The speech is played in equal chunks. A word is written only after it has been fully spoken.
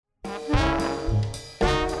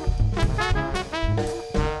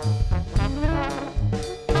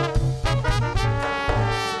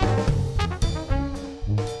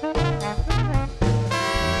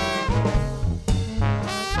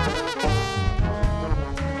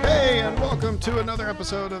to another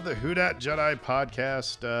episode of the Who Dat Jedi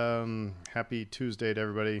podcast. Happy Tuesday to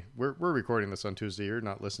everybody. We're recording this on Tuesday. You're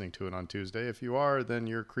not listening to it on Tuesday. If you are, then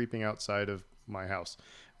you're creeping outside of my house.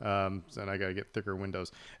 And I got to get thicker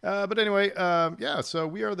windows. But anyway, so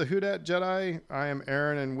we are the Who Dat Jedi. I am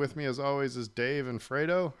Aaron, and with me as always is Dave and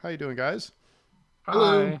Fredo. How you doing, guys?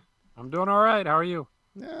 Hi. I'm doing all right. How are you?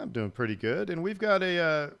 Yeah, I'm doing pretty good. And we've got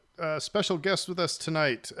a special guest with us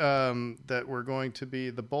tonight that we're going to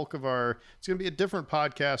be the bulk of our... It's going to be a different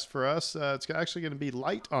podcast for us. It's actually going to be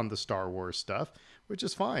light on the Star Wars stuff, which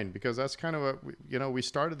is fine because that's kind of we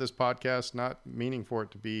started this podcast not meaning for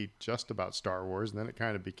it to be just about Star Wars, and then it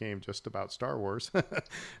kind of became just about Star Wars.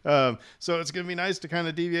 So it's going to be nice to kind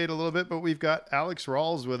of deviate a little bit, but we've got Alex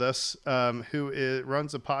Rawls with us, who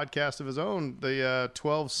runs a podcast of his own, the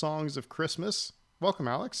 12 Songs of Christmas. Welcome,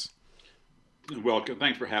 Alex. Welcome.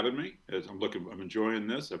 Thanks for having me. I'm enjoying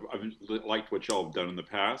this. I've liked what y'all have done in the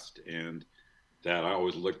past, and that I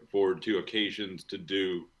always look forward to occasions to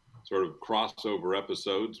do sort of crossover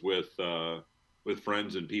episodes with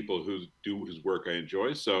friends and people who do whose work I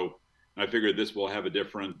enjoy. So I figured this will have a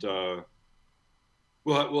different.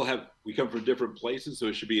 We come from different places, so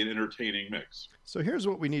it should be an entertaining mix. So here's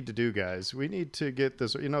what we need to do, guys. We need to get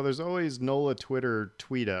this. There's always NOLA Twitter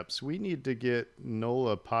tweet ups. We need to get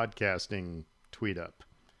NOLA podcasting tweet up.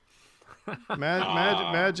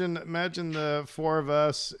 Imagine the four of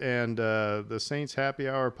us and the Saints Happy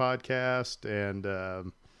Hour podcast and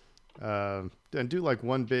do like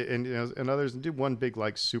one big and others, and do one big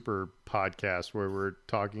like super podcast where we're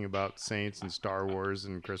talking about Saints and Star Wars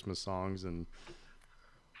and Christmas songs and.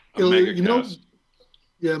 My only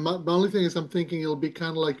thing is I'm thinking it'll be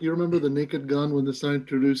kind of like, you remember the Naked Gun when they started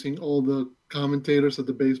introducing all the commentators at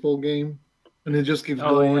the baseball game, and it just keeps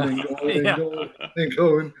going and going and going and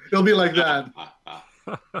going. It'll be like that.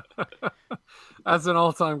 That's an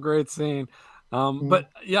all-time great scene. But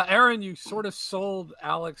yeah, Aaron, you sort of sold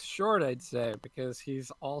Alex short, I'd say, because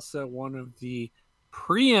he's also one of the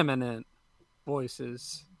preeminent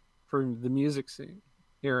voices for the music scene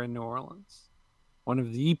here in New Orleans. One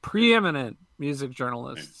of the preeminent music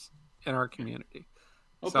journalists in our community.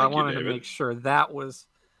 So I wanted to make sure that was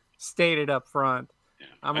stated up front. Yeah.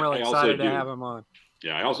 I'm really excited to have him on.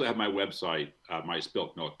 Yeah, I also have my website,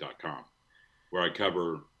 myspiltmilk.com, where I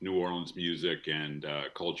cover New Orleans music and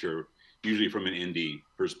culture, usually from an indie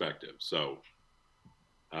perspective. So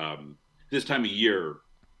this time of year,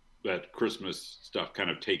 that Christmas stuff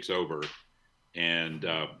kind of takes over. And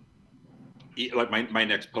like my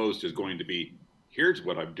next post is going to be, here's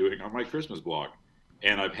what I'm doing on my Christmas blog.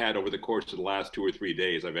 And I've had, over the course of the last 2 or 3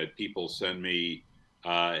 days, I've had people send me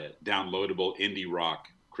downloadable indie rock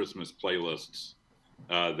Christmas playlists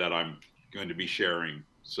that I'm going to be sharing.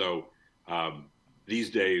 So these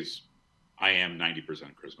days, I am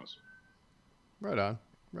 90% Christmas. Right on.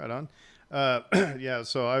 Yeah,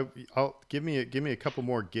 so I'll give me a couple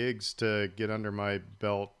more gigs to get under my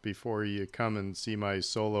belt before you come and see my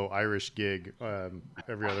solo Irish gig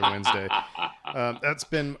every other Wednesday.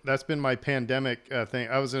 That's been my pandemic thing.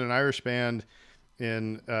 I was in an Irish band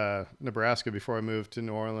in Nebraska before I moved to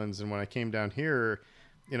New Orleans, and when I came down here,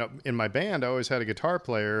 in my band I always had a guitar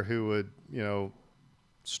player who would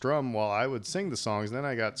strum while I would sing the songs. And then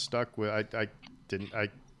I got stuck with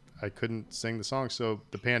I couldn't sing the song. So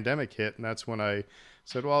the pandemic hit, and that's when I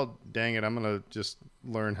said, well, dang it, I'm going to just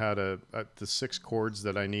learn how to, the 6 chords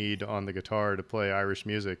that I need on the guitar to play Irish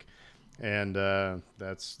music. And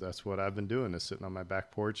that's what I've been doing, is sitting on my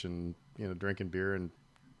back porch and, drinking beer and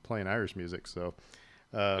playing Irish music. So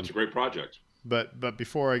that's a great project. But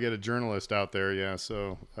before I get a journalist out there,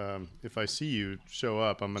 so if I see you show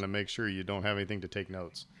up, I'm going to make sure you don't have anything to take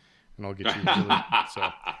notes. And I'll get you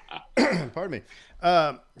pardon me.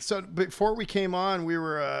 So before we came on, we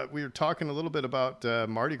were talking a little bit about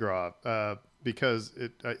Mardi Gras because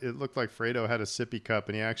it looked like Fredo had a sippy cup,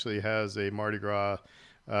 and he actually has a Mardi Gras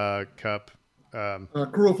cup.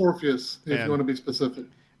 Crew of Orpheus, if you want to be specific.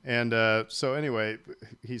 And so anyway,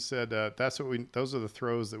 he said those are the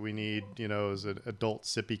throws that we need, as adult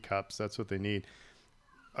sippy cups. That's what they need.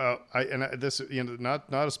 This not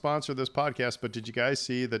a sponsor of this podcast, but did you guys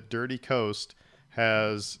see that Dirty Coast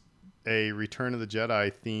has a Return of the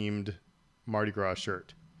Jedi themed Mardi Gras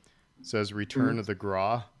shirt? It says Return of the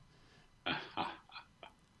Gras.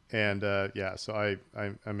 And so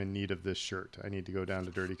I'm in need of this shirt. I need to go down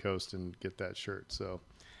to Dirty Coast and get that shirt. So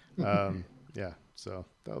so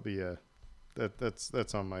that'll be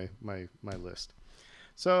that's on my list.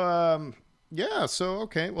 So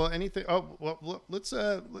okay. Well, anything? Oh, well, let's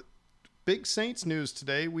big Saints news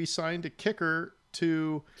today. We signed a kicker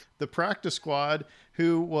to the practice squad,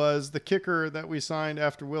 who was the kicker that we signed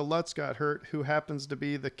after Will Lutz got hurt, who happens to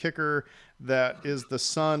be the kicker that is the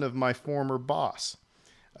son of my former boss.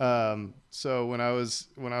 So when I was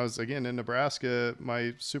again in Nebraska,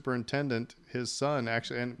 my superintendent, his son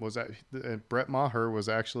actually, and Brett Maher was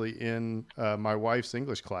actually in my wife's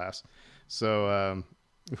English class. So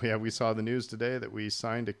we saw the news today that we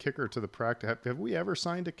signed a kicker to the practice. Have we ever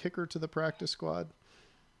signed a kicker to the practice squad?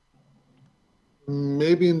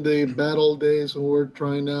 Maybe in the bad old days when we're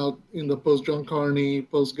trying out in the post John Carney,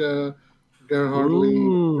 post Garrett Hartley,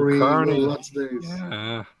 Lutz days.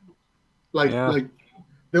 Yeah. Like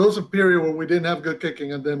there was a period where we didn't have good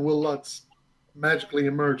kicking, and then Will Lutz magically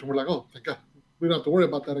emerged, and we're like, oh, thank God, we don't have to worry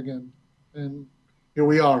about that again. And here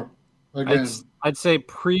we are again. I'd say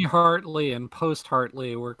pre-Hartley and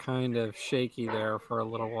post-Hartley were kind of shaky there for a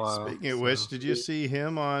little while. Speaking of which, did you see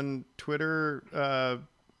him on Twitter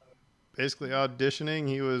basically auditioning?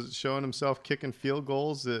 He was showing himself kicking field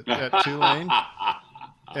goals at Tulane.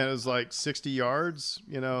 And it was like 60 yards,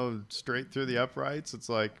 straight through the uprights. It's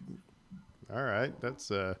like, all right, that's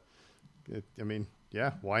why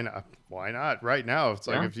not? Why not? Right now, it's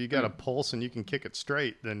like if you got a pulse and you can kick it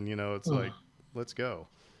straight, then it's like, let's go.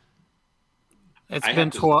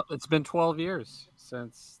 It's been 12 years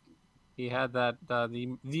since he had that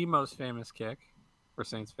the most famous kick for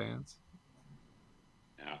Saints fans.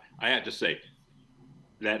 Yeah, I have to say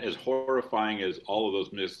that as horrifying as all of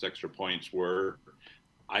those missed extra points were,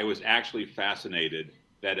 I was actually fascinated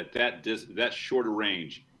that at that shorter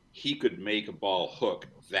range, he could make a ball hook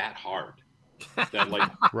that hard.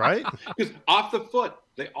 That right? Because off the foot,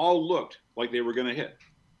 they all looked like they were going to hit.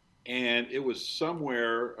 And it was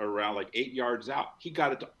somewhere around 8 yards out. He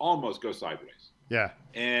got it to almost go sideways. Yeah.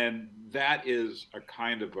 And that is a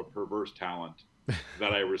kind of a perverse talent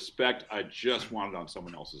that I respect. I just wanted on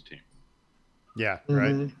someone else's team. Yeah,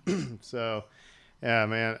 right. So, yeah,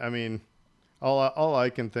 man, I mean, all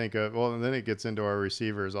I can think of, well, and then it gets into our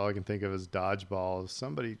receivers, all I can think of is dodgeball.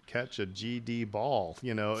 Somebody catch a GD ball,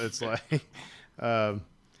 it's like, man,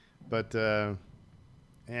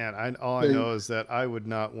 all I know is that I would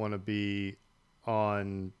not want to be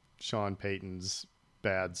on Sean Payton's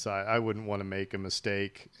bad side. I wouldn't want to make a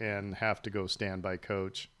mistake and have to go stand by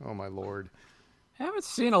coach. Oh my Lord. I haven't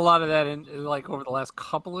seen a lot of that in over the last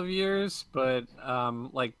couple of years, but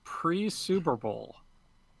pre-Super Bowl,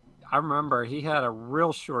 I remember he had a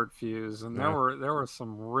real short fuse, and there were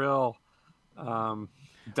some real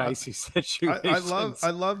dicey situations.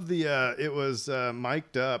 I love the it was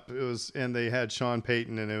mic'd up. And they had Sean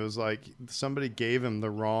Payton, and it was like somebody gave him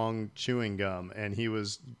the wrong chewing gum, and he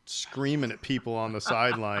was screaming at people on the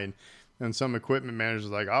sideline, and some equipment manager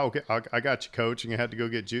was like, "Oh, okay, I got you, coach," and you had to go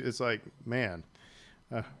get juice. It's like, man,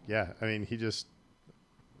 yeah. I mean,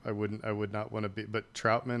 I would not want to be. But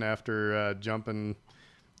Troutman, after jumping,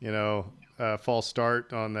 false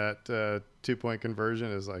start on that 2-point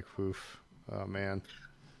conversion, is like, oof, oh man.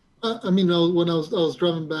 I mean, when I was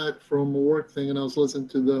driving back from a work thing, and I was listening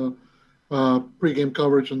to the pregame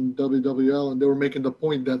coverage on WWL, and they were making the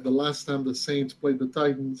point that the last time the Saints played the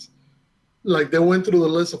Titans, they went through the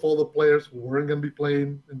list of all the players who weren't going to be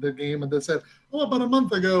playing in the game, and they said, "Oh, about a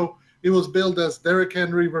month ago, it was billed as Derrick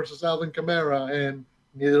Henry versus Alvin Kamara, and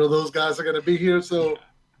neither of those guys are going to be here. So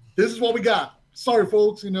this is what we got. Sorry,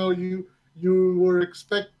 folks. You were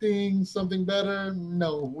expecting something better.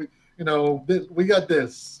 No, we got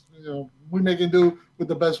this. We making do with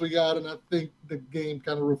the best we got, and I think the game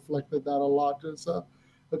kind of reflected that a lot. Just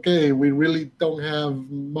okay, we really don't have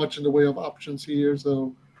much in the way of options here,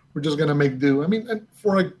 so we're just gonna make do. I mean, and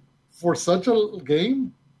for such a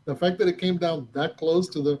game, the fact that it came down that close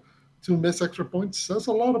to the 2 missed extra points says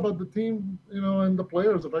a lot about the team, and the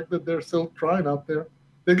players. The fact that they're still trying out there,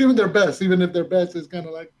 they're giving their best, even if their best is kind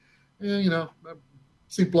of like,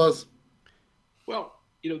 C+. Well,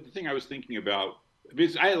 the thing I was thinking about,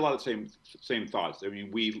 because I had a lot of same thoughts. I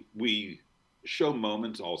mean, we show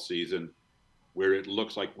moments all season where it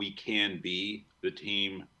looks like we can be the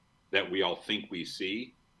team that we all think we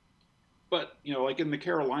see. But, like in the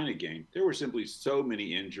Carolina game, there were simply so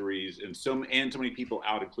many injuries and so many people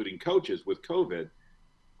out, including coaches with COVID,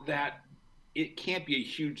 that it can't be a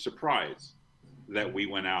huge surprise that we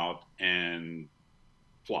went out and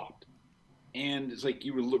flopped. And it's like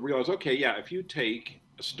you realize, okay, yeah, if you take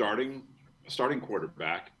a starting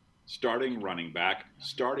quarterback, starting running back,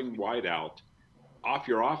 starting wideout off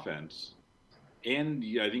your offense, and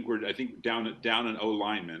I think down an O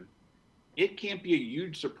lineman, it can't be a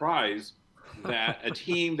huge surprise that a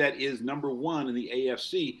team that is number 1 in the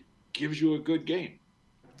AFC gives you a good game.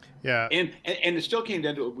 Yeah. And it still came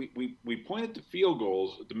down to we pointed to field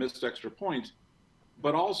goals, the missed extra points,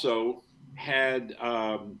 but also had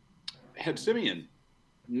Simeon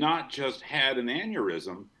not just had an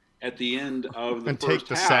aneurysm at the end of the and first take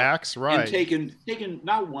the half, sacks, right? And taken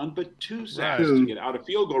not one but two sacks Right. to get out of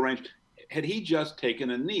field goal range. Had he just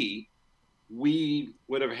taken a knee, we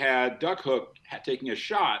would have had Duck Hook taking a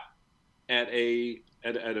shot at a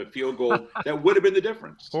field goal that would have been the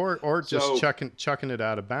difference, or just chucking it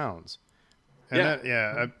out of bounds. And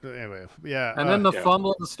anyway, yeah. And then the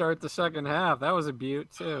fumble to start the second half, that was a beaut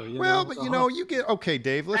too. You get okay,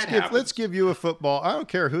 Dave. Let's give you a football. I don't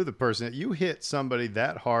care who the person is. You hit somebody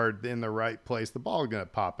that hard in the right place, the ball is going to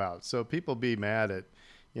pop out. So people be mad at,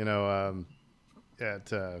 lost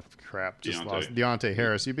Deontay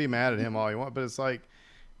Harris. You'd be mad at him all you want, but it's like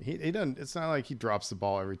he doesn't. It's not like he drops the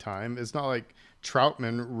ball every time. It's not like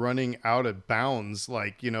Troutman running out of bounds,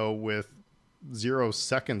 with 0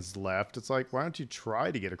 seconds left. It's like, why don't you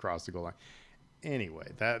try to get across the goal line? Anyway,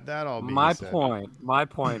 that all being said. My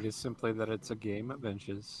point is simply that it's a game of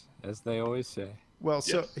inches, as they always say. Well,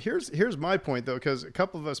 so here's my point though, because a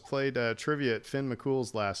couple of us played trivia at Finn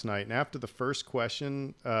McCool's last night, and after the first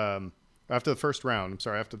round,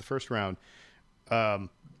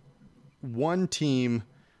 one team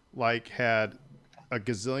had a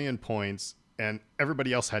gazillion points, and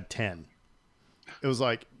everybody else had 10. It was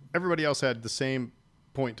like everybody else had the same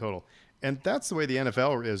point total. And that's the way the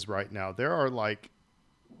NFL is right now. There are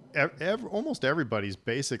almost everybody's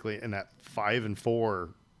basically in that 5-4,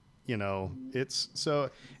 it's so,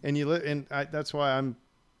 and that's why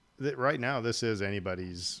right now this is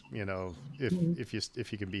anybody's,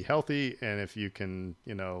 if you can be healthy and if you can,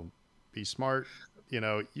 be smart,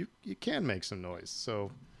 you can make some noise.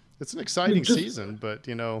 So it's an exciting season, but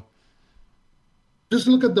just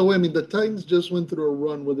look at the way, the Titans just went through a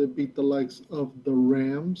run where they beat the likes of the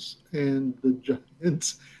Rams and the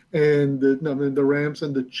Giants and the Rams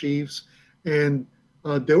and the Chiefs. And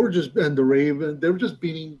and the Ravens, they were just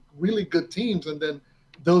beating really good teams. And then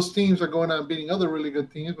those teams are going out and beating other really good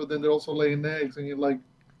teams, but then they're also laying eggs. And you're like,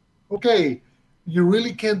 okay, you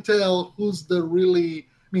really can't tell who's they're 7-2,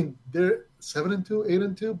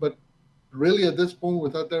 8-2, but really at this point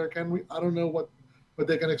without Derrick Henry, I don't know what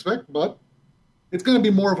they can expect, but it's going to be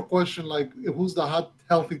more of a question who's the hot,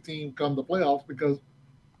 healthy team come the playoffs, because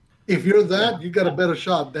if you're that, you got a better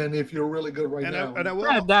shot than if you're really good now.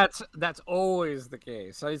 That's always the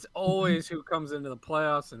case. It's always who comes into the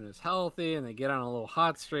playoffs and is healthy and they get on a little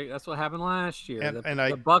hot streak. That's what happened last year.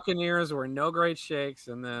 The Buccaneers were no great shakes,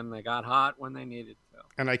 and then they got hot when they needed to.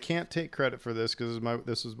 And I can't take credit for this because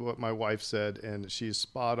this is what my wife said, and she's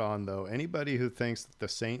spot on, though. Anybody who thinks that the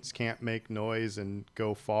Saints can't make noise and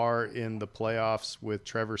go far in the playoffs with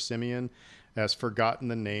Trevor Siemian has forgotten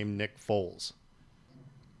the name Nick Foles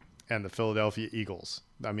and the Philadelphia Eagles.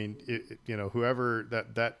 Whoever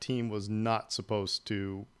that team was not supposed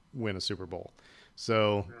to win a Super Bowl.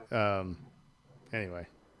 So anyway,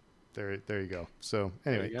 there you go. So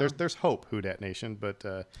anyway, there's hope, Who Dat Nation,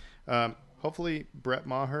 but hopefully Brett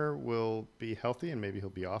Maher will be healthy and maybe he'll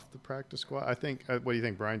be off the practice squad. I think. What do you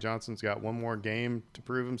think? Brian Johnson's got one more game to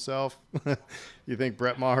prove himself. You think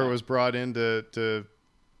Brett Maher was brought in to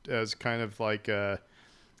as kind of like I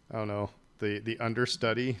don't know, the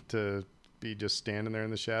understudy to be just standing there in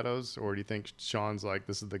the shadows, or do you think Sean's like,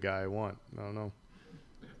 this is the guy I want? I don't know.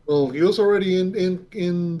 Well, he was already in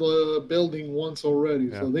the building once already,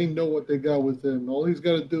 so they know what they got with him. All he's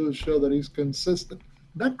got to do is show that he's consistent.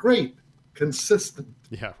 Not great. Consistent.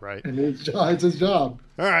 Yeah, right. And it's his job.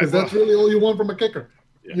 All right. Because that's really all you want from a kicker.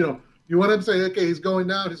 Yeah. You want him to say, okay, he's going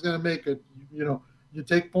down, he's going to make it. You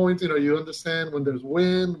take points, you understand when there's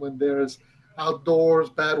wind, when there's outdoors,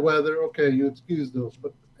 bad weather, okay, you excuse those.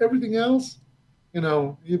 But everything else,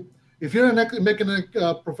 if you're making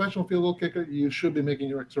a professional field goal kicker, you should be making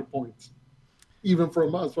your extra points, even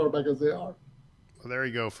from as far back as they are. Well, there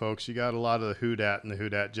you go, folks. You got a lot of the Who Dat and the Who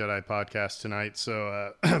Dat Jedi podcast tonight.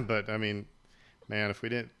 So, but I mean, man, if we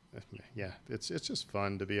didn't, it's just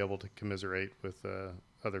fun to be able to commiserate with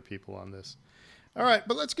other people on this. All right,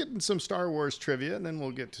 but let's get into some Star Wars trivia, and then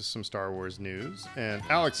we'll get to some Star Wars news. And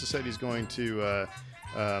Alex has said he's going to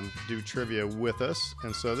do trivia with us.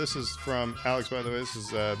 And so this is from Alex, by the way. This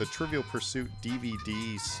is the Trivial Pursuit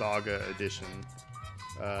DVD Saga Edition.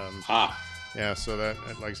 Yeah, so that,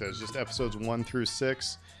 like I said, it's just episodes 1 through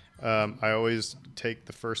 6. I always take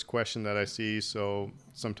the first question that I see, so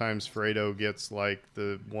sometimes Fredo gets like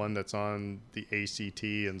the one that's on the ACT,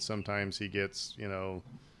 and sometimes he gets,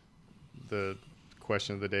 the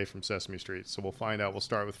question of the day from Sesame Street. So we'll find out. We'll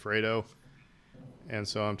start with Fredo. And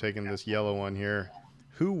so I'm taking this yellow one here.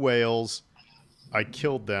 Who wails, I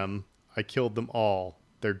killed them all.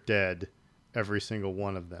 They're dead. Every single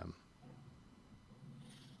one of them.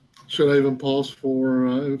 Should I even pause for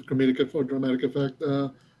comedic or dramatic effect?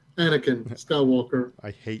 Anakin Skywalker.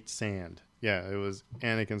 I hate sand. Yeah, it was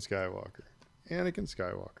Anakin Skywalker. Anakin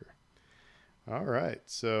Skywalker. All right.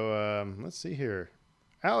 So let's see here.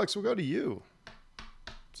 Alex, we'll go to you.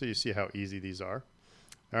 So you see how easy these are.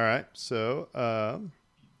 All right. So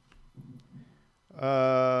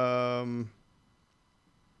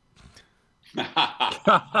First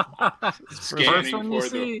one you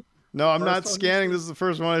see. no, I'm First not one scanning. This is the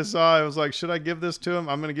first one I saw. I was like, should I give this to him?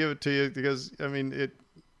 I'm going to give it to you because I mean it.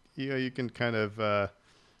 You can kind of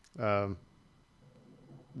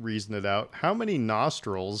reason it out. How many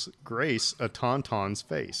nostrils grace a tauntaun's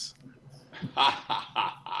face? I've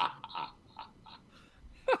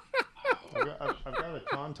got a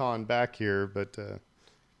tauntaun back here, but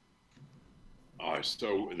I'm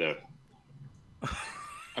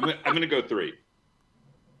gonna go 3.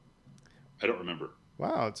 I don't remember.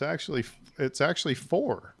 wow, it's actually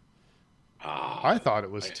 4. I thought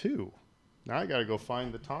it was 2. Now I got to go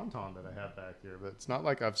find the tauntaun that I have back here, but it's not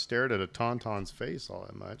like I've stared at a tauntaun's face all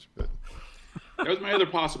that much. But That was my other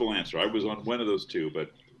possible answer. I was on one of those two,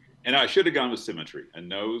 and I should have gone with symmetry. A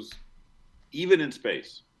nose, even in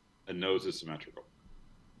space, a nose is symmetrical.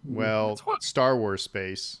 well, Star Wars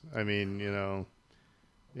space. I mean, you know,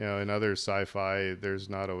 in other sci-fi, there's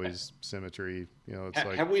not always symmetry. You know, it's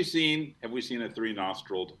like Have we seen a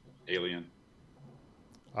 3-nostriled alien?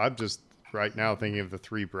 I'm just right now thinking of the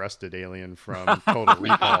 3-breasted alien from Total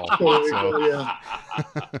Recall.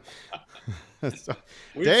 So,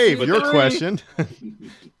 Dave, your question.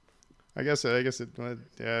 I guess it.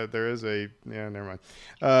 Yeah, there is a. Yeah, never mind.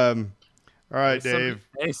 All right, Dave.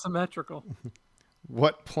 Asymmetrical.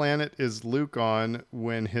 What planet is Luke on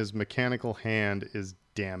when his mechanical hand is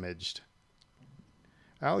damaged?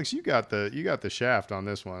 Alex, you got the shaft on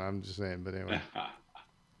this one. I'm just saying, but anyway.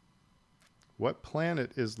 What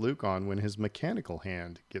planet is Luke on when his mechanical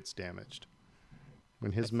hand gets damaged?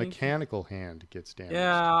 When his mechanical hand gets damaged.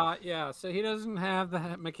 Yeah. So he doesn't have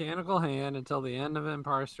the mechanical hand until the end of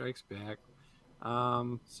Empire Strikes Back.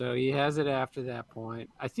 So he has it after that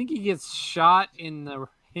point. I think he gets shot in the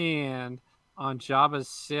hand on Jabba's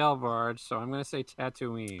sail barge. So I'm going to say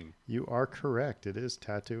Tatooine. You are correct. It is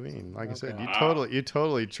Tatooine. Like I said, you Wow.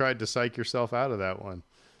 totally tried to psych yourself out of that one.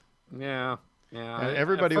 Yeah. And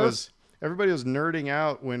everybody was nerding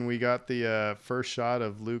out when we got the first shot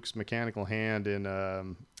of Luke's mechanical hand in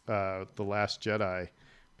The Last Jedi,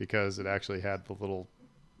 because it actually had the little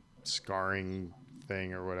scarring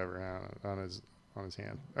thing or whatever on his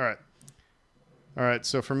hand. All right.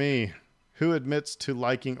 So for me, who admits to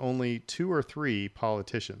liking only 2 or 3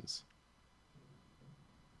 politicians?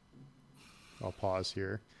 I'll pause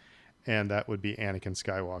here, and that would be Anakin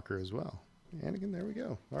Skywalker as well. Anakin, there we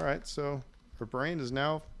go. All right, so our brain is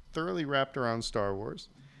now thoroughly wrapped around Star Wars,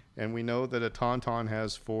 and we know that a tauntaun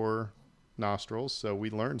has 4 nostrils, so we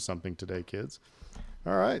learned something today, kids.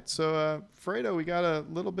 All right, so Fredo, we got a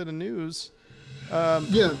little bit of news.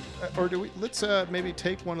 Yeah. Or let's maybe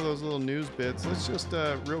take one of those little news bits. Let's just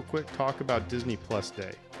real quick talk about Disney Plus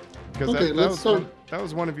Day, because Okay, let's start. that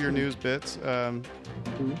was one of your news bits.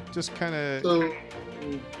 Just kind of. So,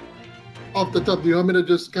 off the top, do you want me to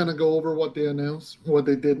just kind of go over what they announced, what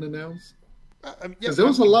they didn't announce? Because there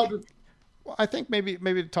was a lot. Well, I think maybe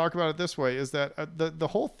to talk about it this way is that the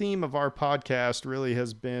whole theme of our podcast really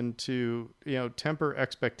has been to temper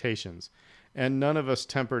expectations, and none of us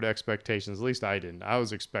tempered expectations. At least I didn't. I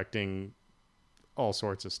was expecting all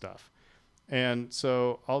sorts of stuff, and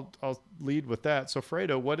so I'll lead with that. So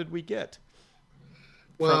Fredo, what did we get?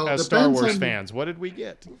 Well, as Star Wars fans, what did we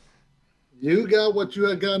get? You got what you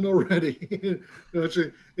had gotten already. What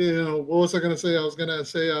was I going to say? I was going to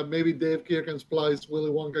say maybe Dave Keir can splice Willy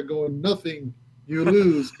Wonka going, nothing, you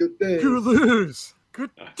lose, good day. You lose. Good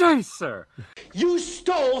day, sir. You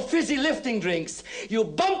stole fizzy lifting drinks. You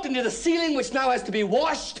bumped into the ceiling, which now has to be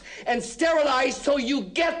washed and sterilized, so you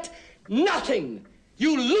get nothing.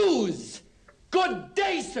 You lose. Good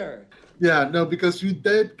day, sir. Yeah, no, because you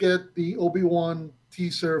did get the Obi-Wan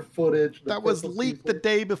teaser footage. That was leaked the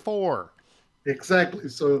day before. Exactly.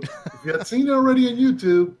 So if you had seen it already on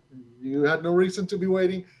YouTube, you had no reason to be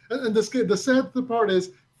waiting. And the sad part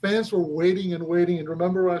is fans were waiting and waiting. And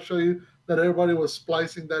remember, I showed you that everybody was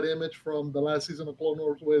splicing that image from the last season of Clone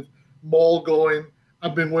Wars with Maul going,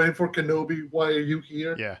 I've been waiting for Kenobi. Why are you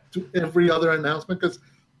here? Yeah. To every other announcement. Because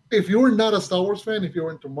if you're not a Star Wars fan, if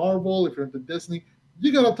you're into Marvel, if you're into Disney,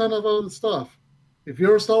 you got a ton of other stuff. If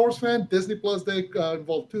you're a Star Wars fan, Disney Plus Day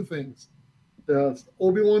involved 2 things. The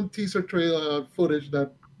Obi-Wan teaser trailer footage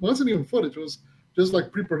that wasn't even footage. It was just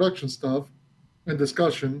like pre-production stuff and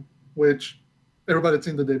discussion, which everybody had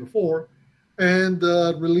seen the day before. and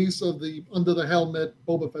the release of the Under the Helmet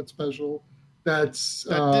Boba Fett special. That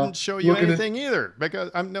didn't show you anything either,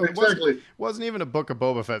 because exactly. it wasn't even a Book of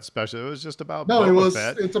Boba Fett special. It was just about Boba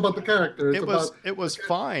Fett. It's about the character. It was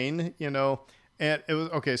fine, and it was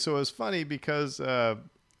okay. So it was funny because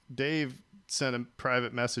Dave sent a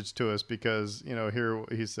private message to us because here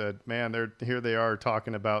he said, "Man, here they are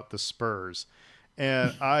talking about the Spurs."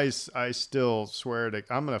 And I still swear to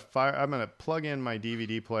I'm gonna plug in my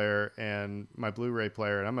DVD player and my Blu-ray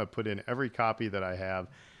player, and I'm gonna put in every copy that I have.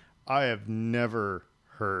 I have never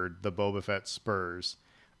heard the Boba Fett Spurs,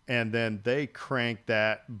 and then they cranked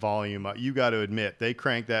that volume up. You got to admit, they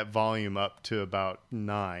cranked that volume up to about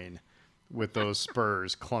 9 with those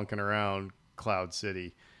Spurs clunking around Cloud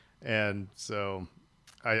City, and so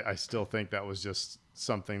I still think that was just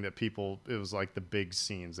something that it was like the big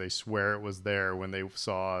scenes. They swear it was there when they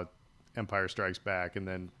saw Empire Strikes Back, and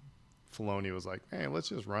then Filoni was like, "Hey, let's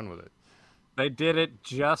just run with it." They did it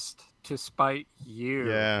just to spite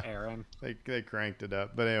you, Aaron. They cranked it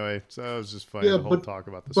up. But anyway, so it was just funny the whole talk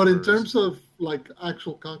about the Spurs. But in terms of like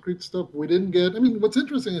actual concrete stuff, we didn't get. I mean, what's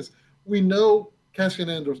interesting is we know Cassian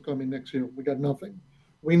Andor's coming next year. We got nothing.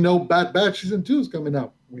 We know Bad Batch season 2 is coming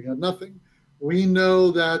out. We got nothing. We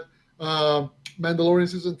know that Mandalorian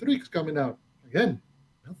season 3 is coming out. Again,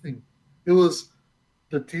 nothing. It was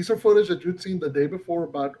the teaser footage that you'd seen the day before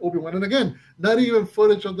about Obi-Wan, and again, not even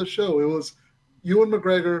footage of the show. It was Ewan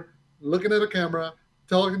McGregor looking at a camera,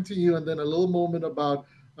 talking to you, and then a little moment about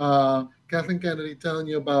Kathleen Kennedy telling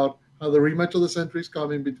you about how the rematch of the century is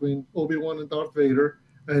coming between Obi-Wan and Darth Vader,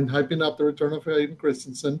 and hyping up the return of Hayden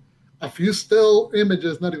Christensen. A few still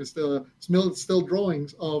images, not even still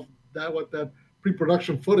drawings of what that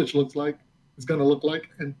pre-production footage looks like, is going to look like,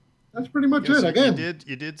 and that's pretty much it. Again,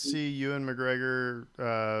 you did see Ewan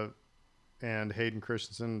McGregor and Hayden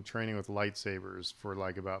Christensen training with lightsabers for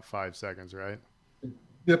like about 5 seconds, right?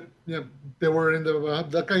 Yep. They were in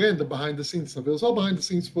the behind the scenes stuff. It was all behind the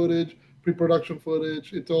scenes footage, pre-production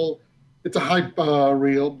footage. It's a hype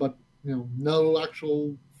reel, but no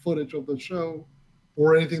actual footage of the show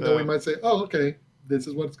or anything that we might say, oh, okay, this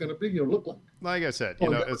is what it's going to be. Look like. Like I said,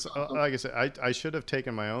 it's like I said, I should have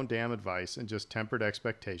taken my own damn advice and just tempered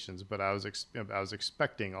expectations. But I was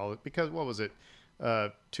expecting all it, because what was it,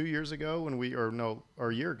 2 years ago when or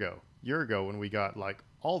a year ago when we got like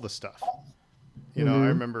all the stuff. I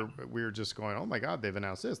remember we were just going, oh my God, they've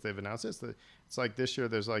announced this. It's like this year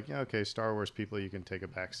there's like, okay, Star Wars people, you can take a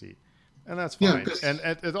back seat. And that's fine. Yeah, and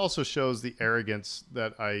it also shows the arrogance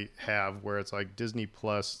that I have, where it's like Disney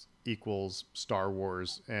Plus equals Star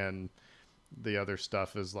Wars and the other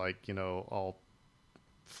stuff is like, all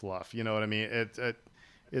fluff. You know what I mean?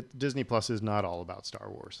 Disney Plus is not all about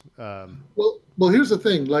Star Wars. Well, here's the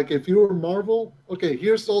thing. Like, if you were Marvel, okay,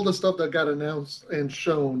 here's all the stuff that got announced and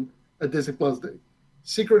shown at Disney Plus Day: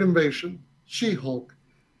 Secret Invasion, She-Hulk,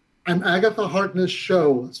 an Agatha Harkness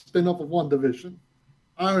show, a spin-off of WandaVision,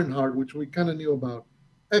 Ironheart, which we kind of knew about,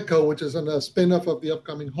 Echo, which is a spin-off of the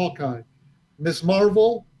upcoming Hawkeye, Miss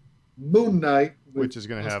Marvel, Moon Knight, which is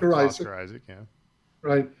going to have Oscar Isaac, yeah.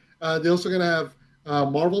 Right. They're also going to have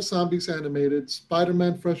Marvel Zombies animated,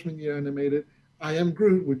 Spider-Man Freshman Year animated, I Am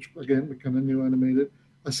Groot, which, again, we kind of knew animated,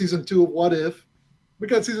 a season 2 of What If. We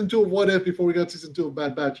got season 2 of What If before we got season 2 of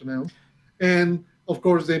Bad Batch announced. And, of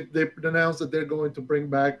course, they announced that they're going to bring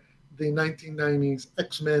back the 1990s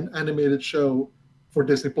X-Men animated show for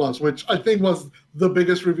Disney Plus, which I think was the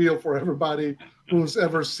biggest reveal for everybody who's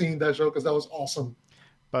ever seen that show, because that was awesome.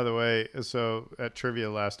 By the way, so at trivia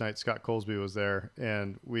last night, Scott Colesby was there,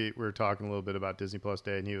 and we were talking a little bit about Disney Plus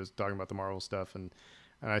Day, and he was talking about the Marvel stuff, and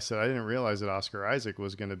I said I didn't realize that Oscar Isaac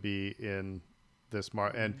was going to be in this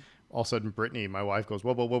and all of a sudden Brittany, my wife, goes,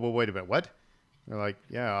 whoa, wait a minute, what? And they're like,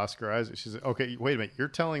 yeah, Oscar Isaac. She said, okay, wait a minute, you're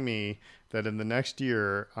telling me that in the next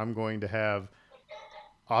year I'm going to have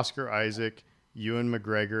Oscar Isaac, Ewan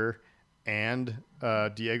McGregor, and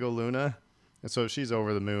Diego Luna? And so she's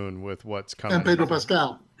over the moon with what's coming. And Pedro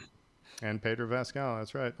Pascal.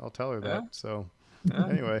 That's right. I'll tell her that. So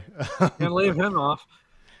anyway. Can't leave him off.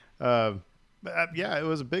 But it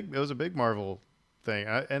was a big Marvel thing.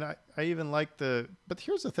 I even like but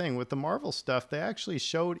here's the thing with the Marvel stuff, they actually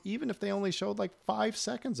showed, even if they only showed like 5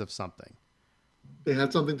 seconds of something. They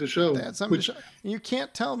had something to show. To show. You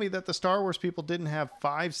can't tell me that the Star Wars people didn't have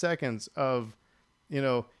 5 seconds of,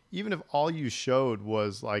 even if all you showed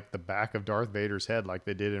was like the back of Darth Vader's head, like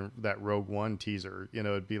they did in that Rogue One teaser,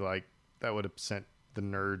 it'd be like, that would have sent the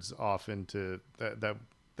nerds off into that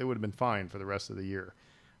they would have been fine for the rest of the year.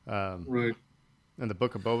 Right. And the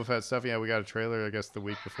Book of Boba Fett stuff, we got a trailer, I guess, the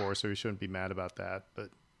week before, so we shouldn't be mad about that. But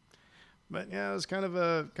yeah, it was kind of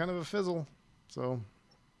a fizzle. So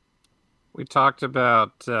We talked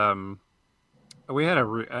about we had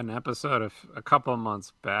an episode of a couple of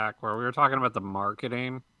months back where we were talking about the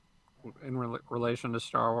marketing in relation to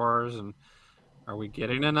Star Wars, and are we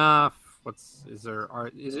getting enough? Is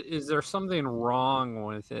there something wrong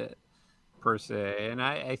with it per se? And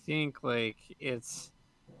I think like it's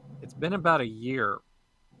been about a year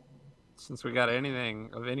since we got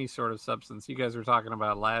anything of any sort of substance. You guys were talking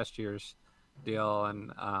about last year's deal,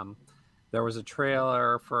 and there was a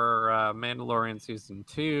trailer for Mandalorian season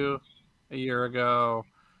 2 a year ago.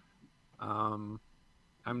 I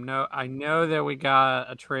know that we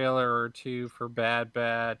got a trailer or two for Bad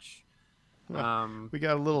Batch. We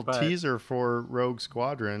got a little teaser for Rogue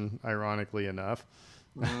Squadron, ironically enough.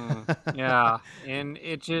 Yeah, and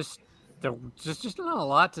it just there's not a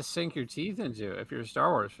lot to sink your teeth into if you're a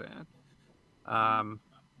Star Wars fan.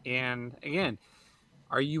 And again,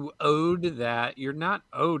 are you owed that? You're not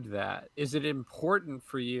owed that. Is it important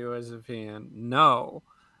for you as a fan? No.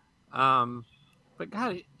 But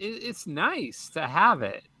God, it's nice to have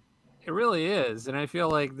it. It really is. And I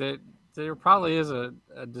feel like that there probably is a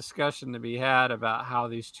discussion to be had about how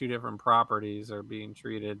these two different properties are being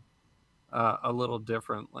treated a little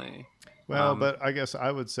differently. Well, but I guess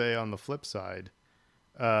I would say on the flip side,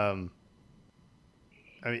 I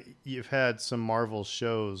mean, you've had some Marvel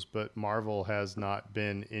shows, but Marvel has not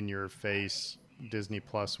been in your face Disney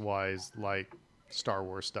Plus wise like Star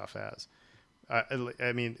Wars stuff has.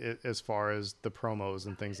 I mean, as far as the promos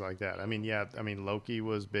and things like that. I mean, yeah, I mean, Loki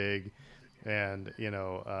was big, and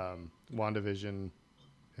WandaVision.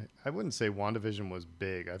 I wouldn't say WandaVision was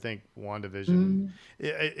big. I think WandaVision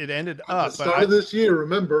it ended up. It started this year,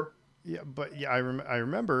 remember? Yeah, but yeah, I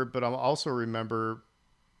remember, but I also remember.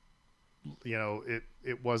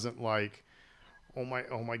 It wasn't like, oh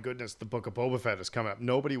my goodness, the Book of Boba Fett is coming up.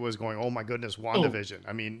 Nobody was going, oh my goodness, WandaVision.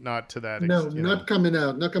 I mean, not to that extent. No, not coming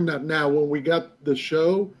out. Now, when we got the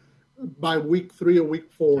show, by week 3 or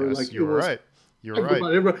week 4, yes, like you're right. You're right.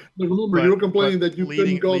 Remember, you were complaining that you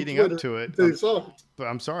couldn't go leading Twitter up to it. But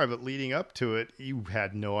I'm sorry, but leading up to it, you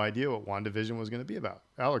had no idea what WandaVision was going to be about.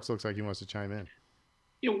 Alex looks like he wants to chime in.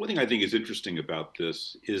 One thing I think is interesting about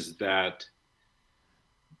this is that,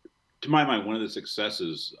 to my mind, one of the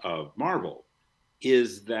successes of Marvel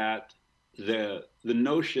is that the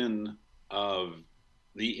notion of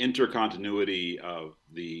the intercontinuity of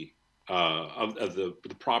the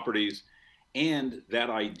properties, and that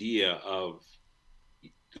idea of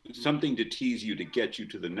something to tease you to get you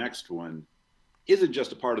to the next one isn't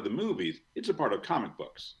just a part of the movies, it's a part of comic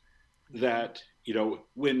books. That,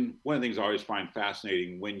 when one of the things I always find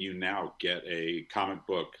fascinating when you now get a comic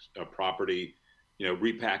book, a property,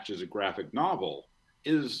 repackaged as a graphic novel,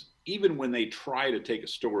 is even when they try to take a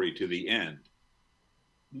story to the end,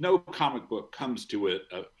 no comic book comes to a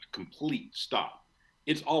complete stop.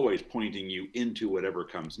 It's always pointing you into whatever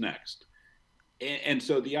comes next. And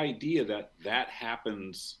so the idea that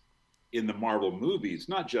happens in the Marvel movies,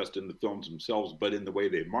 not just in the films themselves, but in the way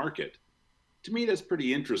they market, to me, that's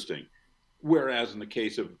pretty interesting. Whereas in the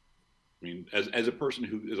case of, as a person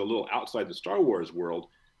who is a little outside the Star Wars world,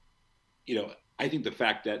 I think the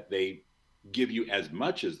fact that they give you as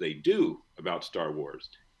much as they do about Star Wars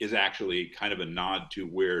is actually kind of a nod to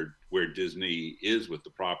where Disney is with the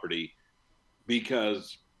property,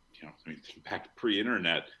 because back to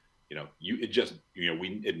pre-internet,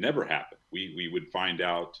 it never happened. We would find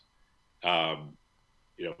out,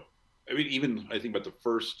 even I think about the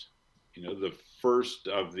first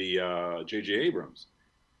of the J.J. Abrams,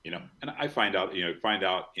 and I find out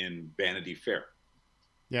in Vanity Fair,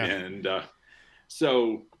 and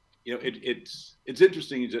so. It's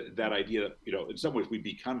interesting that idea that, in some ways we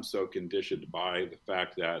become so conditioned by the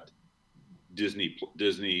fact that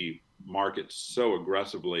Disney markets so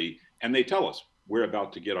aggressively, and they tell us we're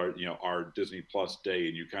about to get our Disney Plus day,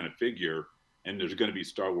 and you kind of figure, and there's going to be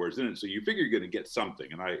Star Wars in it, so you figure you're going to get something,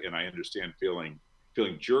 and I understand feeling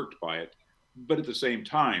jerked by it, but at the same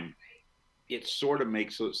time, it sort of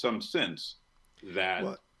makes some sense that.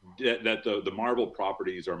 What? That the Marvel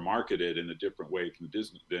properties are marketed in a different way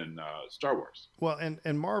than Star Wars. Well,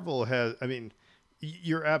 and Marvel has,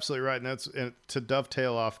 you're absolutely right. And to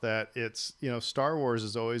dovetail off that, it's, Star Wars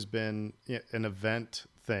has always been an event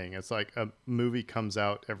thing. It's like a movie comes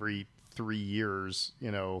out every 3 years,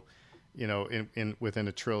 within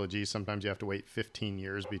a trilogy. Sometimes you have to wait 15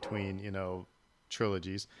 years between,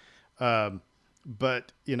 trilogies.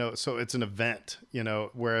 But, so it's an event,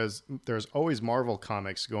 whereas there's always Marvel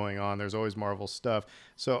comics going on. There's always Marvel stuff.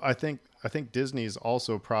 So I think Disney's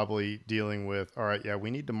also probably dealing with, all right, yeah, we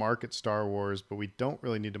need to market Star Wars, but we don't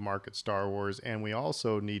really need to market Star Wars. And we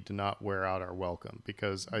also need to not wear out our welcome,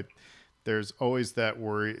 because there's always that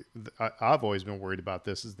worry. I've always been worried about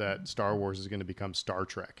this, is that Star Wars is going to become Star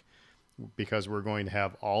Trek, because we're going to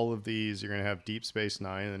have all of these. You're going to have Deep Space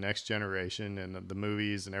Nine and the Next Generation and the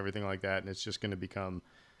movies and everything like that. And it's just going to become,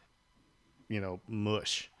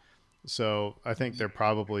 mush. So I think they're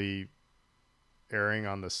probably erring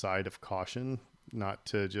on the side of caution, not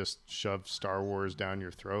to just shove Star Wars down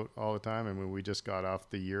your throat all the time. I mean, we just got off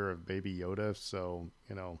the year of Baby Yoda. So,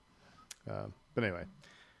 but anyway,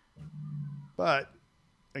 but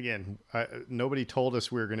again, nobody told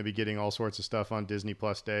us we were going to be getting all sorts of stuff on Disney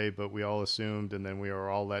Plus Day, but we all assumed, and then we were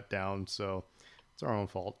all let down. So it's our own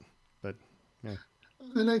fault. But yeah.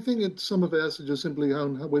 And I think some of it has to just simply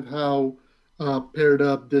with how paired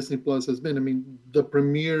up Disney Plus has been. I mean, the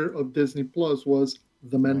premiere of Disney Plus was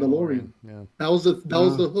The Mandalorian. Yeah, that was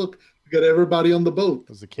the hook to get everybody on the boat. It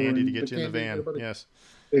was the candy to get you in the van. Everybody. Yes,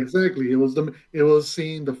 exactly. It was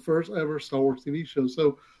seeing the first ever Star Wars TV show.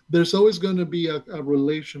 So there's always going to be a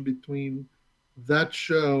relation between that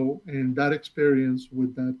show and that experience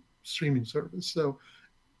with that streaming service. So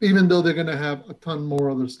even though they're going to have a ton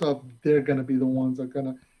more other stuff, they're going to be the ones that are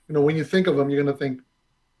going to, when you think of them, you're going to think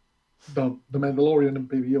the Mandalorian and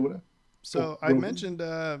Baby Yoda. So I mentioned,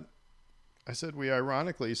 I said we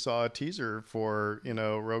ironically saw a teaser for,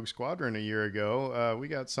 Rogue Squadron a year ago. We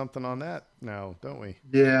got something on that now, don't we?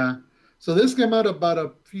 Yeah. So this came out about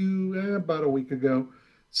a week ago.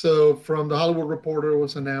 So from the Hollywood Reporter, it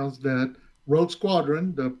was announced that Rogue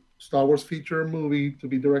Squadron, the Star Wars feature movie to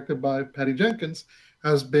be directed by Patty Jenkins,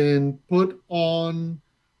 has been put on.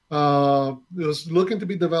 It was looking to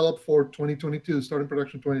be developed for 2022, starting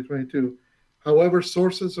production 2022. However,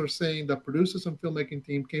 sources are saying that producers and filmmaking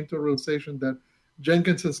team came to a realization that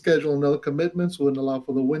Jenkins' schedule and other commitments wouldn't allow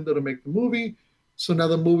for the window to make the movie. So now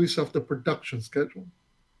the movie's off the production schedule.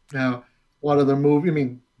 Now, what other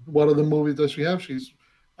movies does she have? She's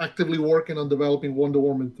actively working on developing Wonder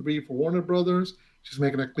Woman 3 for Warner Brothers. She's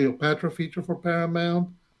making a Cleopatra feature for Paramount.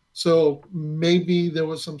 So maybe there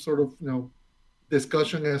was some sort of,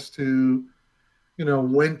 discussion as to,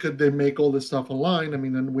 when could they make all this stuff align? I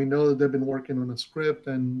mean, and we know that they've been working on a script,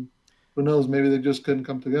 and who knows, maybe they just couldn't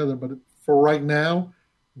come together. But for right now,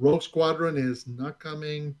 Rogue Squadron is not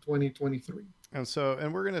coming 2023. And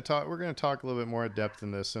we're going to talk a little bit more in depth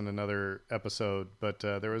in this in another episode. But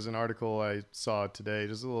there was an article I saw today,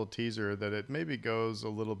 just a little teaser, that it maybe goes a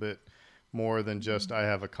little bit more than just I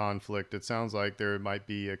have a conflict. It sounds like there might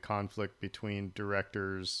be a conflict between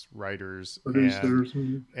directors, writers, producers,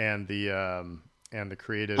 and the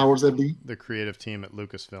creative powers that be. The creative team at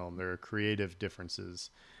Lucasfilm. There are creative differences.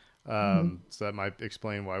 So that might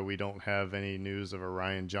explain why we don't have any news of a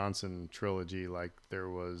Rian Johnson trilogy like there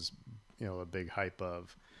was, a big hype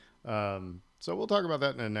of. So we'll talk about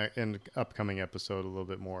that in an upcoming episode a little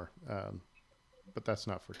bit more. But that's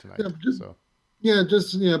not for tonight.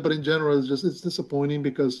 But in general, it's disappointing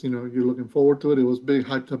because, you're looking forward to it. It was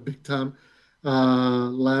hyped up big time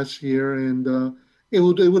last year, and it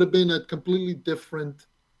would have been a completely different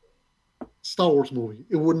Star Wars movie.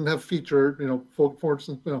 It wouldn't have featured, for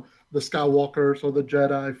instance, the Skywalkers or the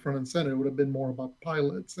Jedi front and center. It would have been more about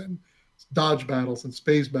pilots and dodge battles and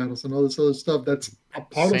space battles and all this other stuff that's a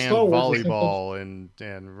part of Star Wars. Volleyball and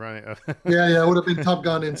running. It would have been Top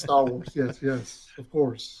Gun in Star Wars. Yes, of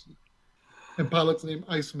course. And pilots named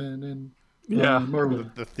Iceman and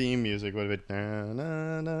Merlin. The theme music would have been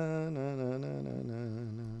na, na, na, na, na, na,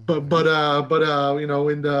 na. But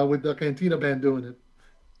with the Cantina band doing it.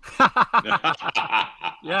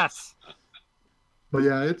 Yes. But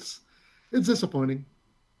yeah, it's disappointing.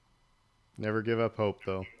 Never give up hope,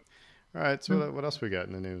 though. All right, so what else we got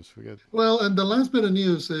in the news? Well, and the last bit of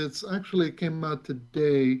news, it's actually came out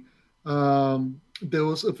today. There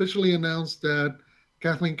was officially announced that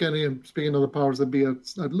Kathleen Kennedy, and speaking of the powers that be at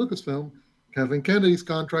Lucasfilm, Kathleen Kennedy's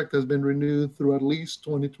contract has been renewed through at least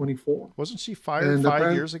 2024. Wasn't she fired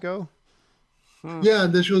 5 years ago? Yeah,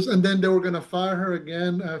 and then they were going to fire her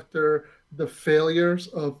again after the failures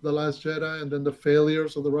of The Last Jedi and then the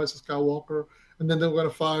failures of The Rise of Skywalker. And then they were going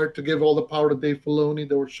to fire her to give all the power to Dave Filoni.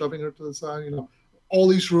 They were shoving her to the side, all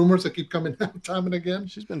these rumors that keep coming out time and again.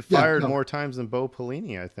 She's been fired more times than Bo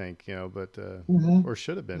Pelini, I think, but or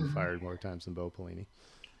should have been fired more times than Bo Pelini.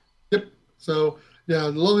 Yep. So the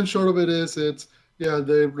long and short of it is, her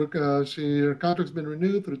contract's been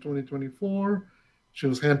renewed through 2024. She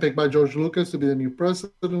was handpicked by George Lucas to be the new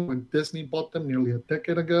president when Disney bought them nearly a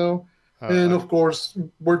decade ago. And of course,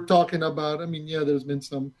 we're talking about. There's been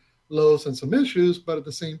some lows and some issues, but at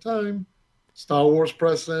the same time, Star Wars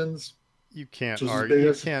presence. You can't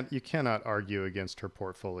argue. You cannot argue against her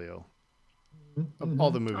portfolio. Of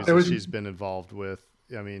all the movies that she's been involved with,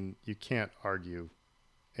 you can't argue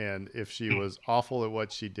And if she was awful at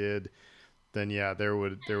what she did, then yeah, there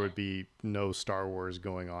would be no Star Wars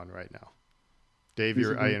going on right now. Dave,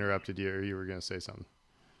 I interrupted you, or you were going to say something.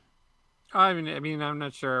 I mean, I'm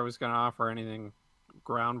not sure I was going to offer anything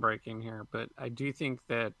groundbreaking here, but I do think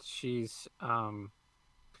that she's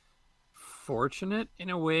fortunate in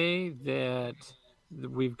a way that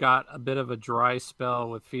we've got a bit of a dry spell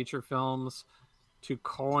with feature films to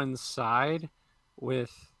coincide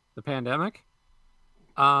with the pandemic.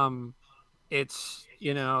 It's,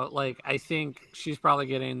 like, I think she's probably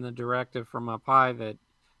getting the directive from up high that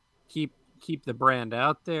keep the brand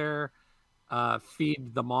out there,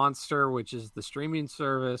 feed the monster, which is the streaming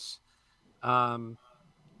service.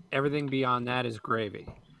 Everything beyond that is gravy.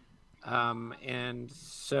 And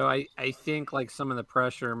so I think like some of the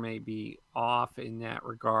pressure may be off in that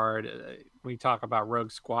regard. We talk about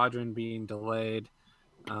Rogue Squadron being delayed.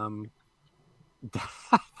 That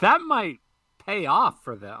might pay off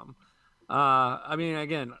for them. I mean,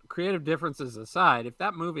 again, creative differences aside, if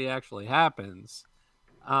that movie actually happens,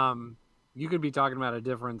 you could be talking about a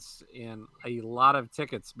difference in a lot of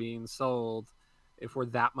tickets being sold if we're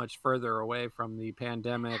that much further away from the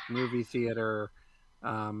pandemic movie theater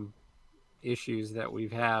issues that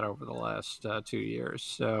we've had over the last 2 years.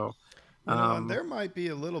 So there might be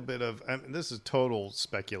a little bit of, this is total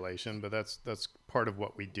speculation, but that's part of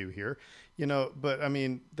what we do here, but I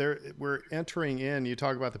mean, we're entering in, you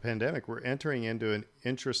talk about the pandemic, we're entering into an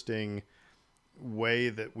interesting way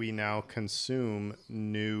that we now consume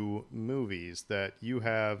new movies, that you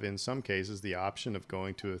have in some cases the option of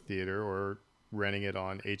going to a theater or renting it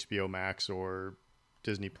on HBO Max or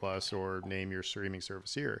Disney Plus or name your streaming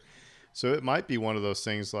service here. So it might be one of those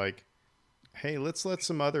things like, hey, let's let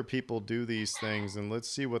some other people do these things and let's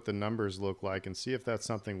see what the numbers look like and see if that's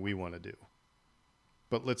something we want to do.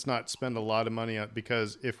 But let's not spend a lot of money on,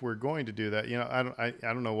 because if we're going to do that, I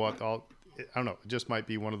don't know what I don't know. It just might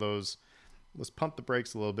be one of those, let's pump the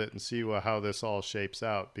brakes a little bit and see how this all shapes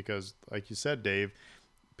out. Because like you said, Dave,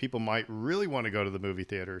 people might really want to go to the movie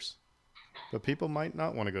theaters, but people might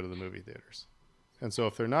not want to go to the movie theaters. And so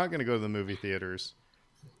if they're not going to go to the movie theaters,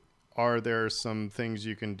 are there some things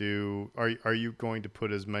you can do? Are you going to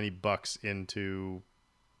put as many bucks into,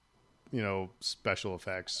 special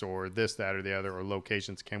effects or this, that, or the other, or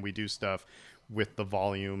locations? Can we do stuff with the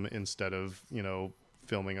volume instead of,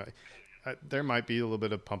 filming? There might be a little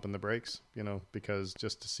bit of pumping the brakes, because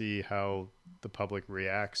just to see how the public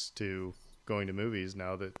reacts to going to movies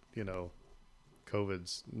now that,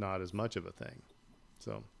 COVID's not as much of a thing.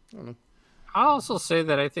 So, I don't know. I'll also say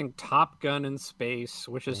that I think Top Gun in space,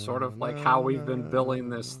 which is sort of like how we've been billing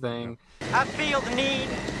this thing. I feel the need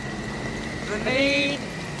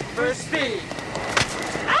for speed.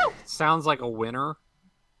 Ow! Sounds like a winner.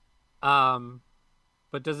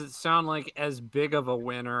 But does it sound like as big of a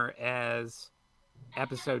winner as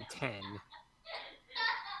episode 10?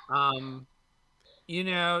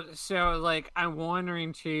 So like I'm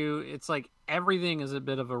wondering too, it's like everything is a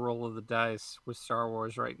bit of a roll of the dice with Star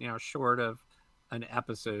Wars right now, short of an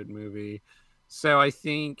episode movie. So I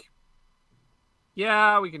think,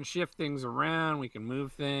 yeah, we can shift things around, we can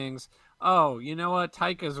move things. Oh, you know what?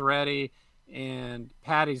 Taika's ready and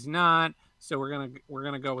Patty's not. So we're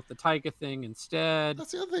gonna go with the Taika thing instead.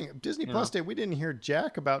 That's the other thing. Disney Plus Day, we didn't hear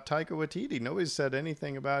jack about Taika Waititi. Nobody said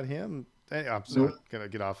anything about him. I'm sorry, gonna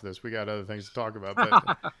get off of this. We got other things to talk about.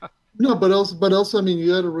 But no, but also, I mean,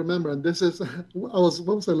 you got to remember, and this is, I was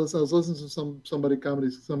listening to somebody's comedy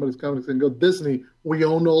and go, Disney, we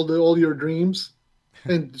own all your dreams,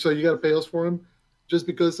 and so you got to pay us for them, just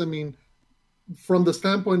because, I mean, from the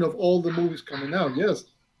standpoint of all the movies coming out, yes,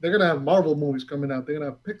 they're gonna have Marvel movies coming out, they're gonna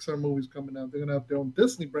have Pixar movies coming out, they're gonna have their own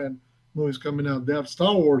Disney brand movies coming out, they have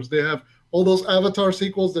Star Wars, they have all those Avatar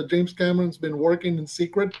sequels that James Cameron's been working in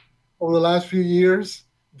secret over the last few years,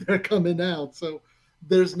 they're coming out. So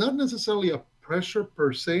there's not necessarily a pressure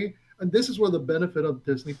per se. And this is where the benefit of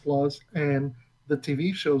Disney Plus and the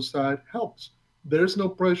TV show side helps. There's no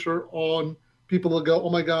pressure on people to go, oh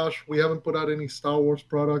my gosh, we haven't put out any Star Wars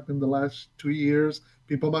product in the last 2 years.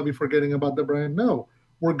 People might be forgetting about the brand. No,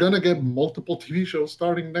 we're going to get multiple TV shows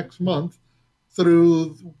starting next month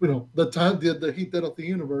through, the heat death of the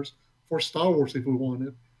universe for Star Wars if we want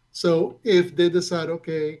it. So if they decide,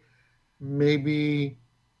 okay, maybe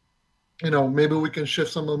we can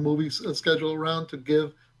shift some of the movies schedule around to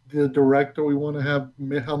give the director we want to have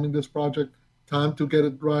helming this project time to get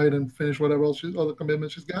it right and finish whatever else other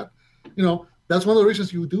commitments she's got. That's one of the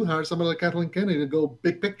reasons you do hire somebody like Kathleen Kennedy to go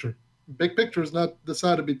big picture. Big picture is not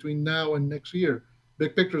decided between now and next year.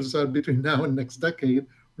 Big picture is decided between now and next decade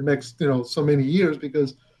or next, so many years,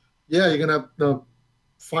 because, yeah, you're going to have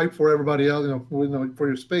fight for everybody else, for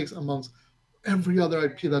your space amongst every other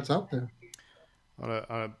IP that's out there.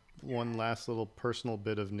 One last little personal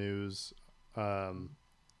bit of news. 2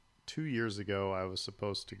 years ago, I was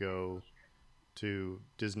supposed to go to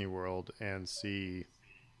Disney World and see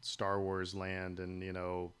Star Wars Land and,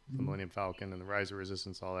 the Millennium Falcon and the Rise of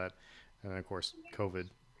Resistance, all that. And then, of course, COVID.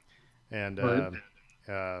 And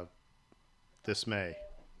Right. this May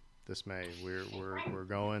we're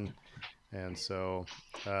going. And so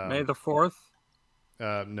May the 4th?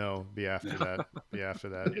 No, be after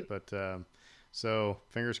that. But so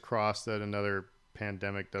fingers crossed that another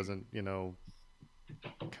pandemic doesn't,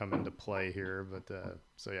 come into play here. But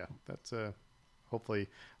so yeah, that's hopefully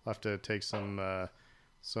I'll have to take some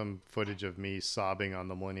footage of me sobbing on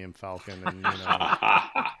the Millennium Falcon and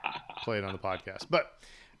play it on the podcast. But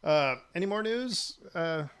any more news?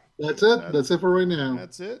 That's it. That's it for right now.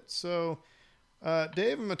 That's it. So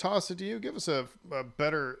Dave, I'm gonna toss it to you. Give us a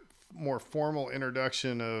better, more formal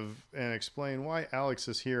introduction and explain why Alex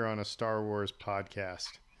is here on a Star Wars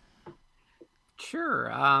podcast.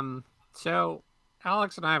 Sure. So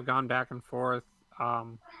Alex and I have gone back and forth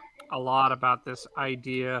a lot about this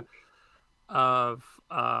idea of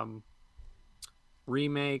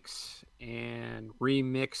remakes and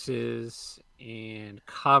remixes and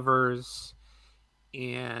covers,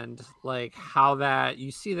 and like how that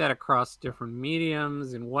you see that across different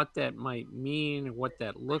mediums and what that might mean and what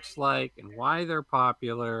that looks like and why they're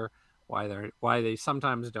popular, why they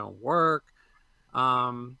sometimes don't work.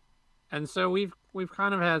 And so we've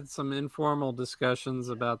kind of had some informal discussions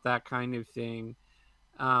about that kind of thing.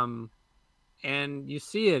 And you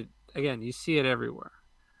see it everywhere.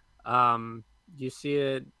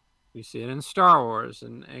 We see it in Star Wars.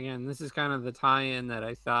 And again, this is kind of the tie-in that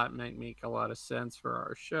I thought might make a lot of sense for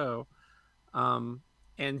our show.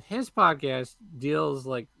 And his podcast deals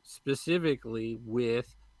like specifically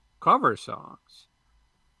with cover songs.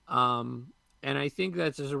 And I think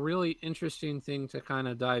that's just a really interesting thing to kind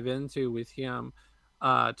of dive into with him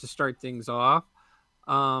to start things off.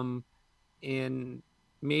 And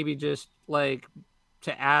maybe just like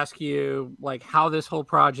to ask you like how this whole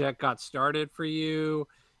project got started for you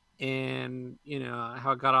and,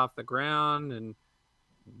 how it got off the ground and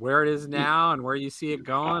where it is now and where you see it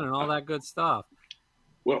going and all that good stuff.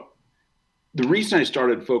 Well, the reason I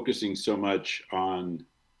started focusing so much on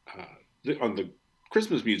the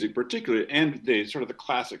Christmas music, particularly, and the sort of the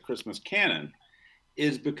classic Christmas canon,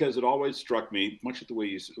 is because it always struck me, much of the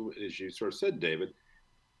way as you sort of said, David,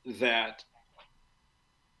 that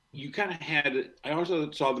you kind of I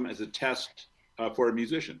also saw them as a test for a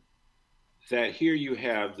musician. That here you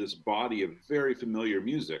have this body of very familiar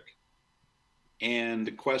music, and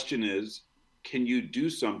the question is, can you do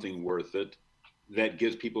something worth it that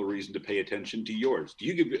gives people a reason to pay attention to yours? Can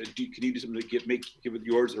you do something to give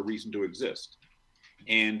yours a reason to exist?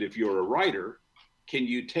 And if you're a writer, can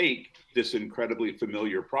you take this incredibly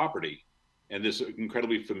familiar property and this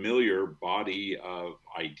incredibly familiar body of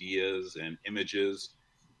ideas and images,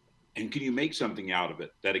 and can you make something out of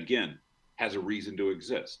it that, again, has a reason to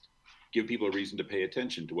exist? Give people a reason to pay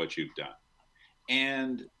attention to what you've done.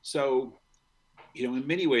 And so, in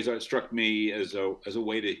many ways, it struck me as a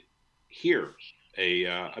way to hear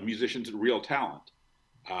a musician's real talent.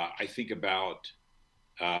 I think about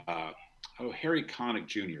Harry Connick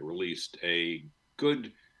Jr. released a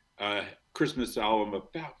good Christmas album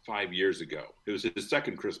about 5 years ago. It was his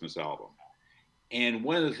second Christmas album. And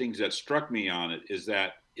one of the things that struck me on it is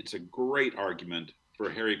that it's a great argument for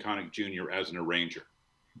Harry Connick Jr. as an arranger,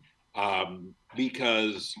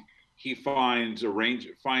 because he finds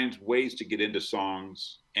ways to get into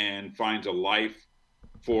songs and finds a life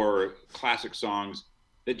for classic songs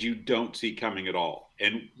that you don't see coming at all.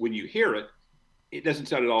 And when you hear it, it doesn't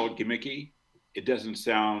sound at all gimmicky. It doesn't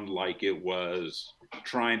sound like it was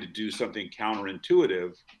trying to do something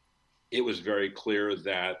counterintuitive. It was very clear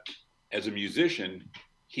that as a musician,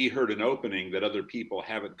 he heard an opening that other people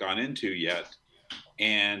haven't gone into yet,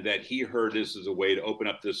 and that he heard this as a way to open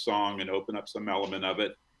up this song and open up some element of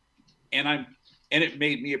it. And it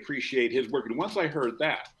made me appreciate his work. And once I heard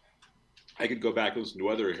that, I could go back and listen to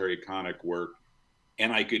other Harry Connick work,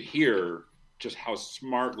 and I could hear just how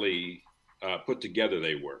smartly put together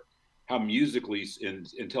they were, how musically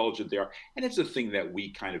intelligent they are. And it's a thing that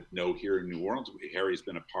we kind of know here in New Orleans. Harry's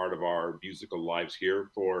been a part of our musical lives here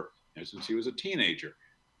since he was a teenager.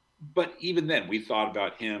 But even then, we thought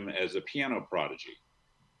about him as a piano prodigy.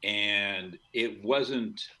 And it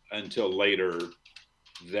wasn't until later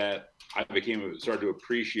that I started to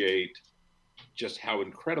appreciate just how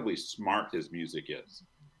incredibly smart his music is.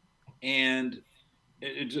 And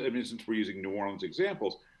since we're using New Orleans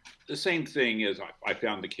examples, the same thing is I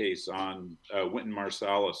found the case on Wynton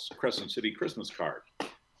Marsalis' Crescent City Christmas Card,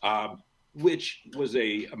 which was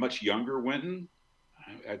a much younger Wynton.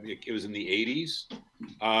 I think it was in the 80s.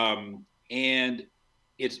 And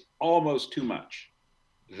it's almost too much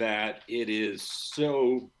that it is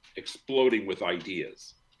so exploding with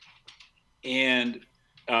ideas. And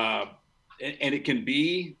it can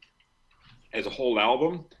be, as a whole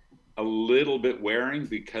album, a little bit wearing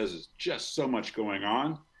because it's just so much going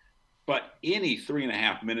on. But any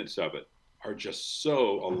 3.5 minutes of it are just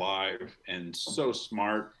so alive and so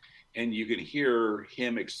smart. And you can hear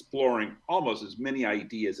him exploring almost as many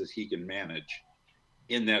ideas as he can manage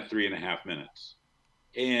in that 3.5 minutes.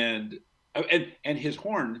 And his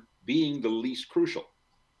horn being the least crucial.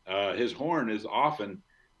 His horn is often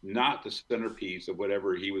not the centerpiece of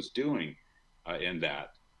whatever he was doing in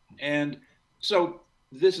that. And so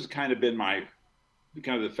this has kind of been my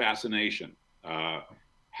kind of the fascination.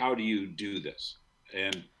 How do you do this?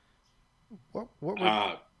 And what were,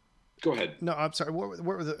 go ahead. No, I'm sorry. What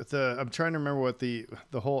were the I'm trying to remember what the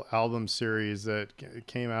whole album series that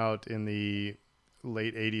came out in the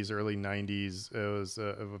late 80s, early 90s. It was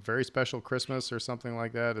a very special Christmas or something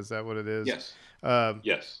like that. Is that what it is? Yes.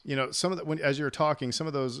 Yes. You know, some of the, as you were talking, some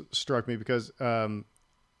of those struck me because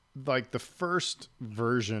like the first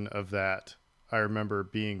version of that, I remember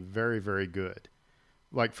being very, very good.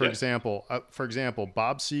 Like, for example,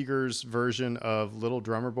 Bob Seger's version of Little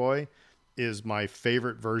Drummer Boy is my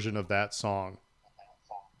favorite version of that song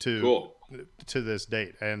to this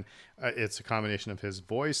date. And it's a combination of his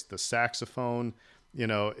voice, the saxophone, you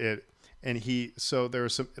know, so there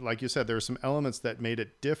was some, like you said, there were some elements that made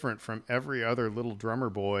it different from every other Little Drummer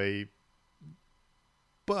Boy.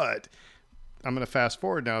 But I'm going to fast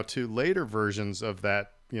forward now to later versions of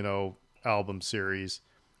that, you know, album series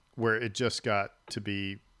where it just got to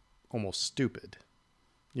be almost stupid,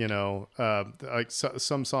 you know, like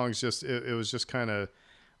some songs just, it was just kind of,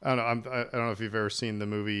 I don't know. I don't know if you've ever seen the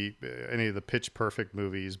movie, any of the Pitch Perfect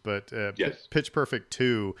movies, but yes. Pitch Perfect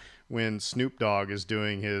 2, when Snoop Dogg is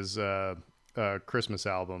doing his Christmas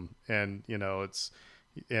album, and you know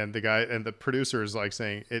and the guy and the producer is like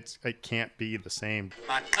saying it can't be the same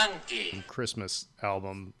Christmas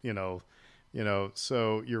album, you know.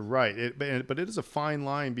 So you're right. But it is a fine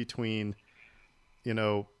line between, you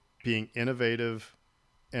know, being innovative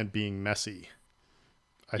and being messy.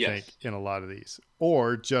 I think in a lot of these,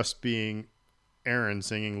 or just being Aaron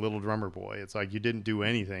singing Little Drummer Boy. It's like you didn't do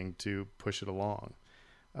anything to push it along.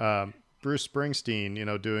 Bruce Springsteen, you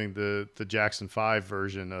know, doing the Jackson 5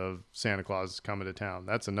 version of Santa Claus is Coming to Town.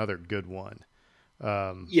 That's another good one.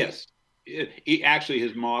 Yes. Actually,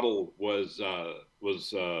 his model was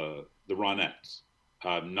the Ronettes,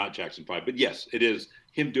 not Jackson 5. But yes, it is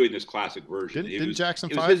him doing this classic version. Didn't Jackson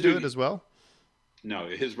 5 do it as well? No,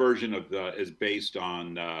 his version of is based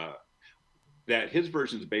on that. His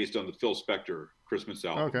version is based on the Phil Spector Christmas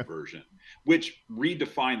album version, which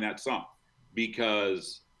redefined that song,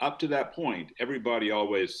 because up to that point, everybody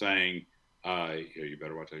always sang, "You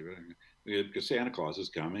better watch that because Santa Claus is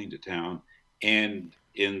coming to town," and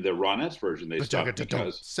in the Ronettes version, they stopped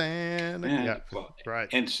because Santa. Right.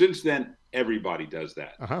 And since then, everybody does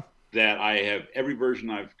that. Uh-huh. That I have every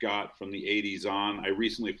version I've got from the 80s on. I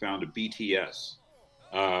recently found a BTS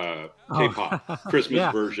K-pop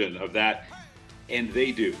Christmas version of that, and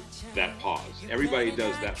they do that pause. Everybody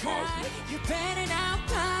does that pause. You better not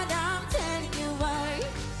find, I'm telling you why.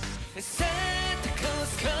 Santa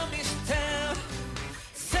Claus coming to town.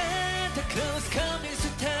 Santa Claus coming to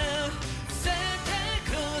town. Santa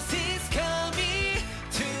Claus is coming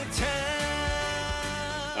to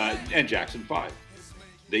town. And Jackson 5,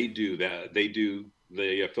 they do that. They do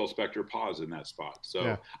the Phil Spector pause in that spot.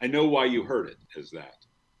 So I know why you heard it as that.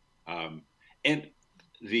 And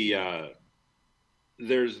there's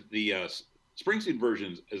the Springsteen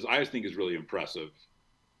versions, as I think is really impressive.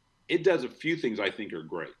 It does a few things I think are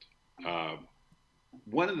great.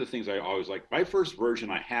 One of the things I always like, my first version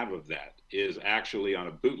I have of that is actually on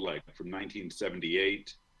a bootleg from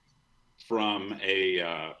 1978 from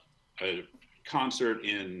a concert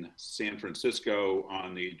in San Francisco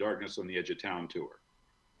on the Darkness on the Edge of Town tour.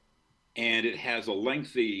 And it has a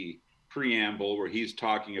lengthy preamble where he's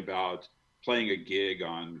talking about playing a gig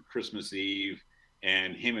on Christmas Eve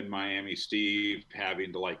and him and Miami Steve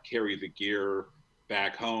having to like carry the gear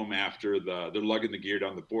back home after they're lugging the gear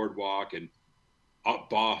down the boardwalk, and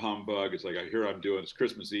bah humbug. It's like, I hear I'm doing it's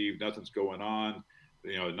Christmas Eve, nothing's going on.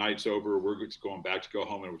 You know, the night's over. We're just going back to go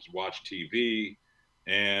home and watch TV.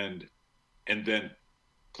 And then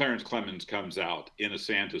Clarence Clemons comes out in a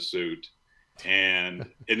Santa suit, and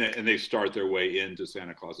they start their way into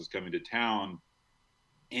Santa Claus is Coming to Town.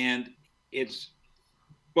 and it's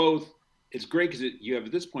both. It's great because you have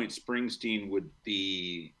at this point Springsteen would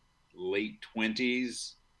be late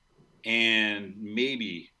 20s and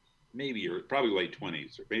maybe or probably late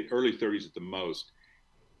 20s or early 30s at the most,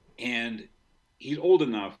 and he's old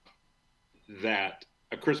enough that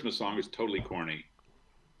A Christmas Song is totally corny,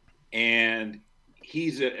 and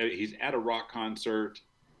he's at a rock concert,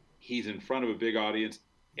 he's in front of a big audience,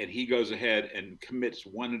 and he goes ahead and commits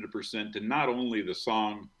 100% to not only the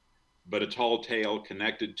song but a tall tale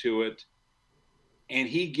connected to it. And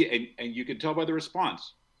and you can tell by the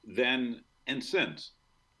response then and since,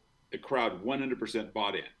 the crowd 100%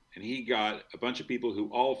 bought in. And he got a bunch of people who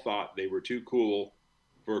all thought they were too cool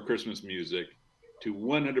for Christmas music to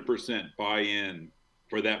 100% buy in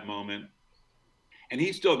for that moment. And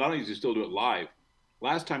he still, not only does he still do it live,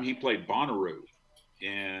 last time he played Bonnaroo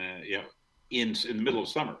in the middle of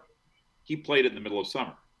summer. He played it in the middle of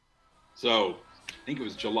summer. So I think it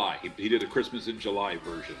was July. He did a Christmas in July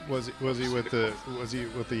version. Was he with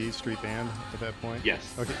the E Street Band at that point?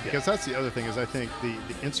 Yes. Okay, because that's the other thing is I think the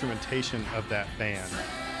instrumentation of that band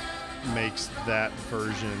makes that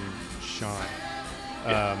version shine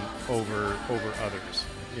over others.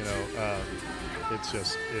 You know, it's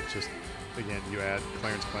just again, you add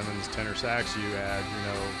Clarence Clemens tenor sax, you add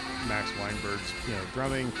Max Weinberg's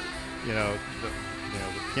drumming, the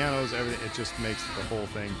pianos, everything. It just makes the whole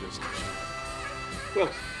thing just shine. Well,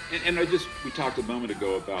 and we talked a moment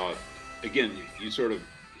ago about, again, you sort of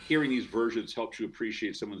hearing these versions helps you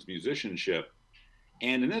appreciate someone's musicianship.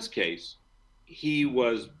 And in this case, he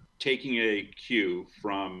was taking a cue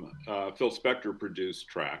from Phil Spector produced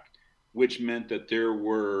track, which meant that there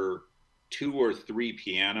were 2 or 3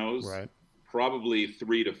 pianos, right, probably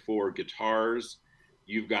 3 to 4 guitars.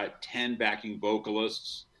 You've got 10 backing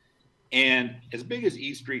vocalists. And as big as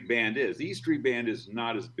E Street Band is, E Street Band is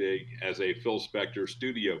not as big as a Phil Spector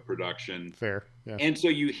studio production. Fair, yeah. And so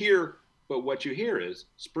what you hear is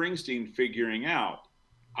Springsteen figuring out,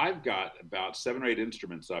 I've got about 7 or 8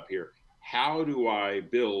 instruments up here. How do I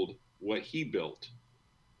build what he built?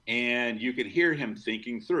 And you can hear him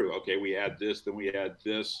thinking through, okay, we add this, then we add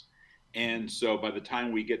this. And so by the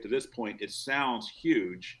time we get to this point, it sounds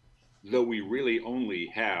huge, though we really only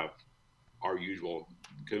have our usual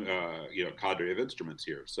cadre of instruments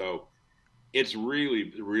here. So it's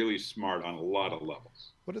really, really smart on a lot of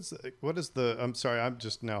levels. What is the I'm sorry, I'm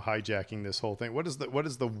just now hijacking this whole thing. What is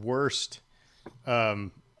the worst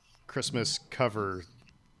Christmas cover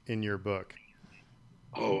in your book?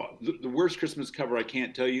 Oh, the worst Christmas cover I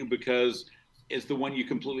can't tell you because it's the one you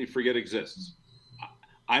completely forget exists.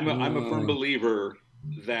 I'm a firm believer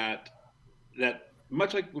that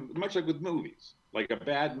much like with movies, like a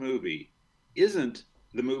bad movie isn't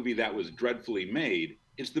the movie that was dreadfully made.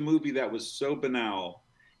 It's the movie that was so banal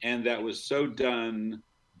and that was so done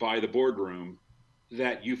by the boardroom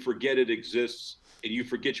that you forget it exists and you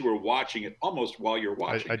forget you were watching it almost while you're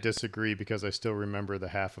watching. I disagree because I still remember the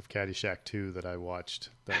half of Caddyshack 2 that I watched.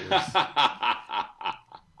 That was...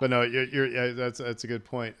 But no, that's a good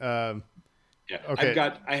point. Yeah, okay.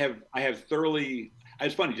 I have thoroughly.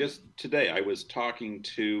 It's funny. Just today, I was talking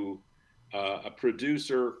to a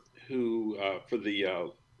producer who for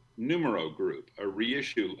the Numero Group, a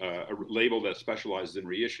reissue, a label that specializes in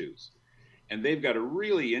reissues, and they've got a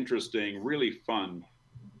really interesting, really fun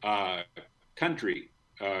country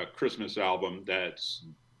Christmas album that's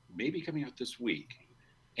maybe coming out this week,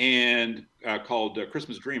 and called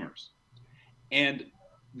Christmas Dreamers, and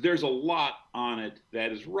there's a lot on it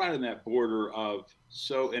that is right on that border of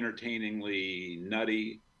so entertainingly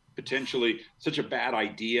nutty, potentially such a bad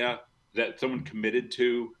idea that someone committed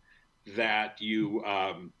to, that you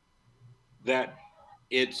that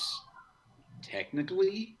it's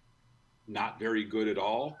technically not very good at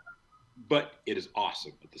all, but it is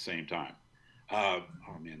awesome at the same time. Oh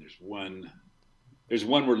man, there's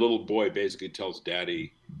one where little boy basically tells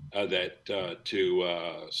daddy that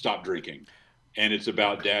to stop drinking. And it's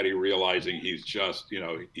about daddy realizing he's just,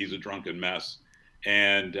 he's a drunken mess.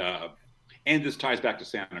 And this ties back to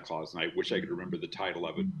Santa Claus. And I wish I could remember the title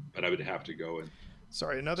of it, but I would have to go and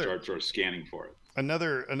start sort of scanning for it.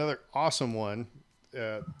 Another awesome one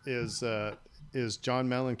is John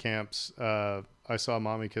Mellencamp's I Saw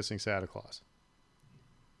Mommy Kissing Santa Claus.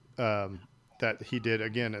 That he did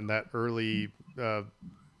again in that early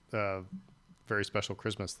very special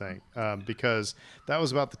Christmas thing, because that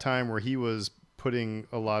was about the time where he was putting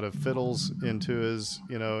a lot of fiddles into his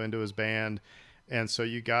band, and so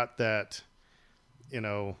you got that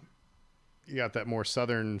more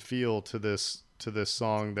southern feel to this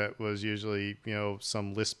song that was usually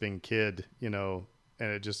some lisping kid, and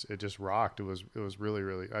it just rocked. It was really,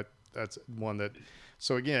 really, that's one that.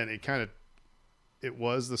 So again, it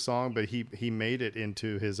was the song, but he made it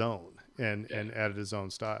into his own and added his own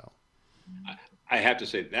style. I have to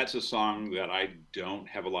say that's a song that I don't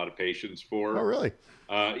have a lot of patience for. Oh, really?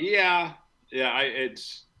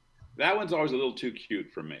 It's that one's always a little too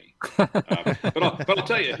cute for me. But I'll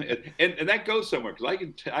tell you, and that goes somewhere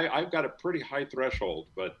because I've got a pretty high threshold.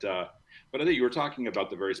 But I think you were talking about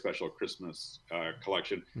the very special Christmas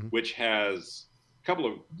collection, which has a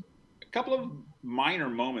couple of minor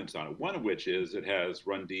moments on it. One of which is it has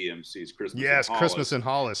Run DMC's Christmas. Yes, in Hollis, Christmas in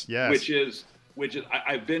Hollis. Yes, which is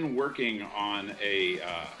I've been working on a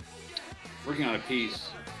piece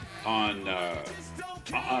on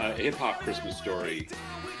a hip hop Christmas story,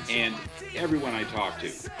 and everyone I talk to,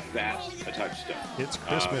 that's a touchstone. It's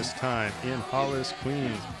Christmas time in Hollis,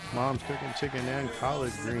 Queens. Mom's cooking chicken and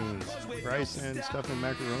collard greens, rice and stuffing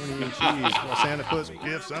macaroni and cheese, while Santa puts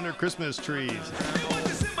gifts under Christmas trees.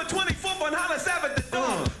 December 24th on Hollis Avenue.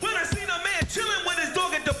 When I seen a man chilling with his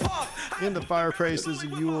dog at the park. In the fireplace is a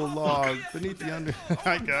Yule log. Beneath the under...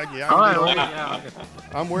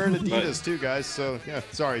 I'm wearing Adidas too, guys. So, yeah,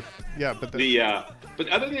 sorry. Yeah, but... But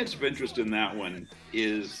the other thing that's of interest in that one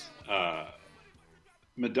is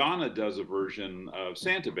Madonna does a version of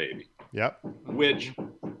Santa Baby. Yep. Which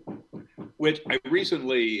I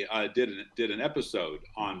recently did an episode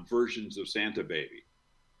on versions of Santa Baby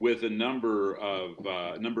with a number of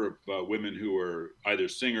women who are either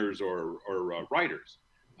singers or writers.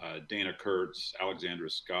 Dana Kurtz, Alexandra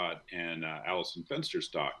Scott, and Allison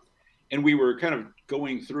Fensterstock. And we were kind of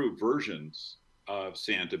going through versions of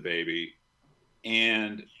Santa Baby,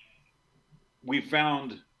 and we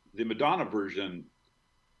found the Madonna version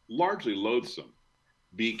largely loathsome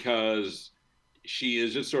because she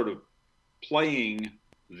is just sort of playing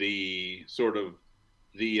the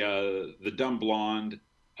dumb blonde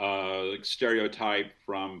stereotype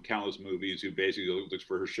from countless movies who basically looks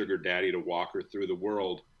for her sugar daddy to walk her through the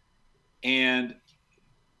world. And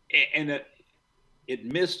it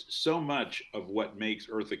missed so much of what makes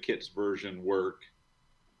Eartha Kitt's version work.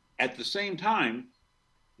 At the same time,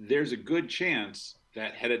 there's a good chance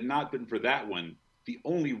that had it not been for that one,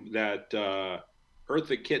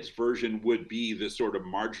 Eartha Kitt's version would be this sort of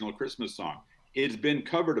marginal Christmas song. It's been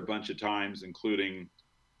covered a bunch of times, including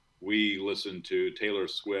we listened to Taylor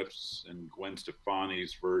Swift's and Gwen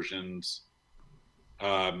Stefani's versions.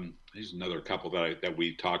 There's another couple that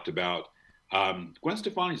we talked about. Gwen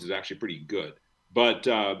Stefani's is actually pretty good, but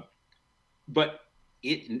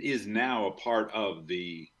it is now a part of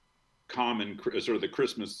the common sort of the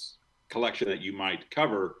Christmas collection that you might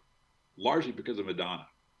cover, largely because of Madonna.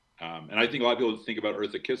 And I think a lot of people think about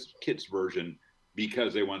Eartha Kitt's version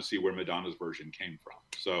because they want to see where Madonna's version came from.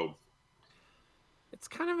 So it's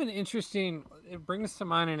kind of it brings to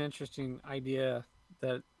mind an interesting idea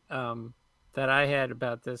that I had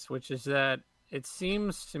about this, which is that it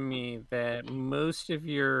seems to me that most of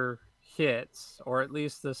your hits, or at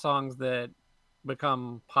least the songs that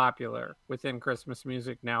become popular within Christmas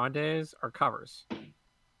music nowadays, are covers.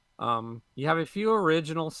 You have a few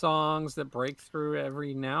original songs that break through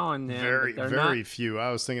every now and then. Very few.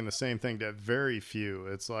 I was thinking the same thing. That very few.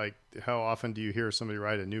 It's like, how often do you hear somebody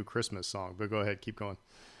write a new Christmas song? But go ahead, keep going.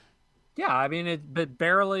 Yeah, I mean, but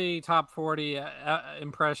barely top 40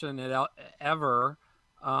 impression ever.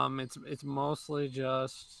 It's mostly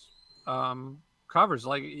just covers.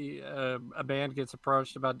 Like a band gets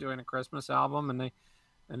approached about doing a Christmas album, and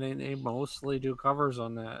they mostly do covers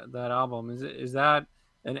on that album. Is that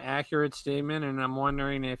an accurate statement? And I'm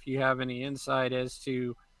wondering if you have any insight as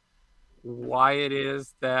to why it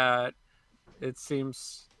is that it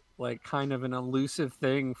seems like kind of an elusive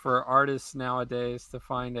thing for artists nowadays to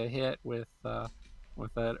find a hit with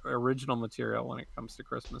that original material when it comes to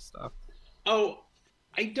Christmas stuff. Oh,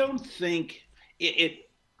 I don't think it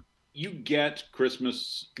you get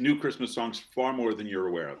new Christmas songs far more than you're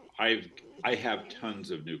aware of. I have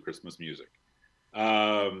tons of new Christmas music.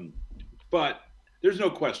 But there's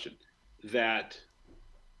no question that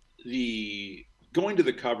the going to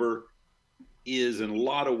the cover is in a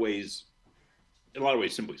lot of ways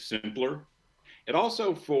simply simpler. It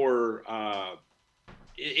also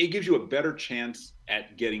it gives you a better chance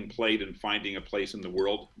at getting played and finding a place in the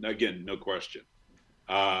world. Again, no question.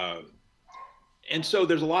 And so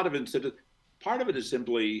there's a lot of incentive. Part of it is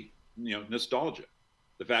simply, nostalgia.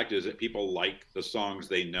 The fact is that people like the songs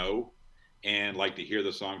they know and like to hear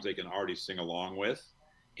the songs they can already sing along with.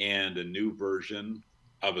 And a new version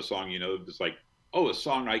of a song, it's like, oh, a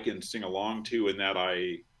song I can sing along to and that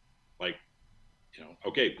I like,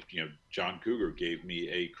 John Cougar gave me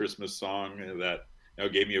a Christmas song that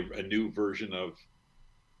gave me a new version of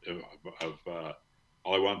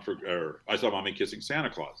I Saw Mommy Kissing Santa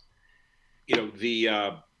Claus. You know,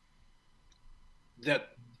 that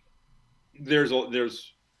there's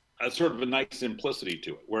a sort of a nice simplicity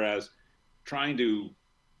to it, whereas trying to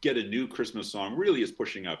get a new Christmas song really is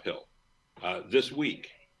pushing uphill. Last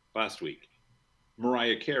week,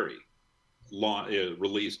 Mariah Carey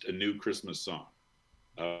released a new Christmas song,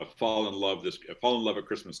 Fall in Love at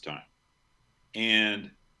Christmas Time.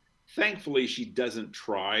 And thankfully she doesn't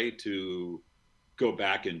try to go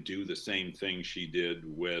back and do the same thing she did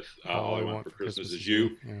with All I Want for Christmas Is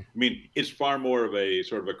You. Yeah. I mean, it's far more of a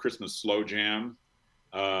sort of a Christmas slow jam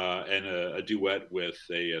and a duet with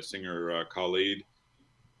a singer, Khalid,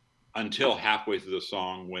 until halfway through the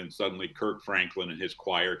song when suddenly Kirk Franklin and his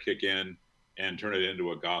choir kick in and turn it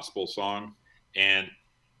into a gospel song. And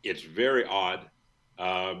it's very odd.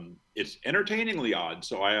 It's entertainingly odd.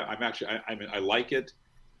 So I like it.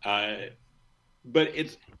 But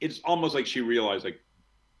it's almost like she realized, like,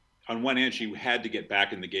 on one hand, she had to get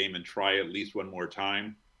back in the game and try at least one more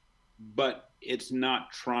time, but it's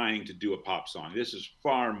not trying to do a pop song. This is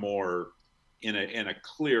far more in a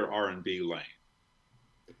clear R&B lane.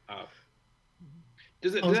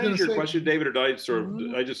 Does that answer your question, David, or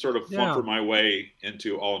did I just sort of flumper my way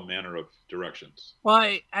into all manner of directions?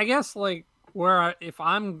 Well, I guess like if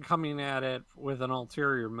I'm coming at it with an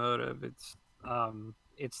ulterior motive, it's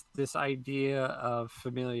this idea of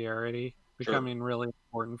familiarity becoming really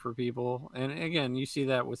important for people. And again, you see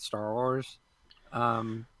that with Star Wars.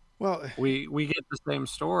 Well, we get the same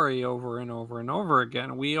story over and over and over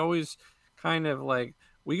again. We always kind of like,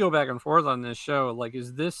 we go back and forth on this show. Like,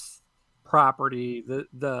 is this property,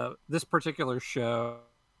 this particular show,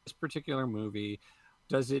 this particular movie,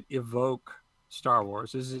 does it evoke Star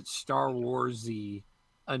Wars? Is it Star Warsy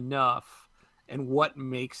enough? And what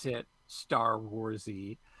makes it Star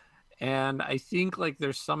Warsy? And I think like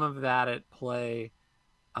there's some of that at play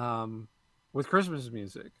with Christmas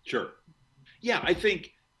music. Sure. Yeah, I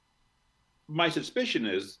think my suspicion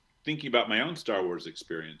is, thinking about my own Star Wars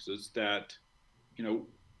experiences, that, you know,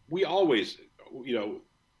 we always, you know,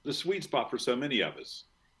 the sweet spot for so many of us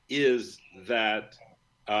is that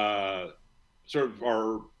sort of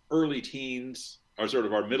our early teens, or sort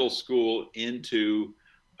of our middle school into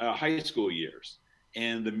high school years.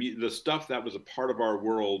 And the stuff that was a part of our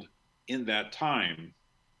world in that time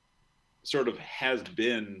sort of has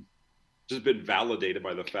been validated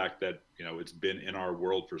by the fact that, you know, it's been in our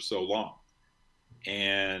world for so long.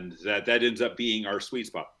 And that ends up being our sweet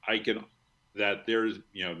spot. That there's,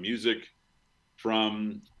 you know, music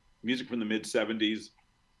from the mid 70s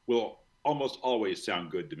will almost always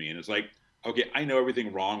sound good to me. And it's like, okay, I know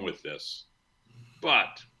everything wrong with this,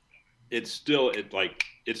 but it's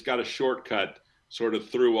got a shortcut sort of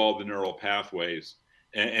through all the neural pathways,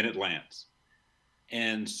 and it lands.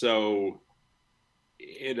 And so,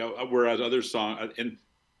 you know, whereas other songs, and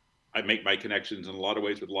I make my connections in a lot of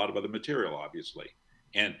ways with a lot of other material, obviously,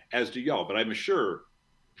 and as do y'all, but I'm sure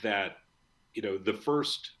that, you know, the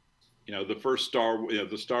first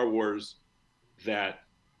the Star Wars that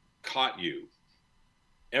caught you,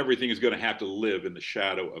 everything is going to have to live in the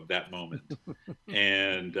shadow of that moment.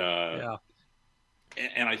 And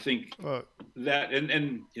and I think that,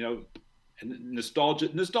 and you know, and nostalgia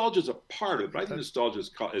is a part of it, but I think nostalgia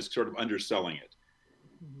is sort of underselling it.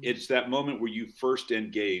 It's that moment where you first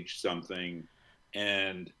engage something,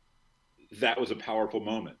 and that was a powerful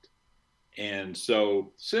moment. And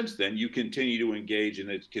so since then, you continue to engage, and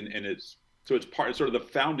it's sort of the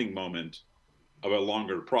founding moment of a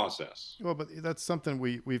longer process. Well, but that's something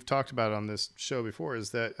we've talked about on this show before,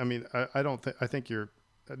 is that, I mean, I think your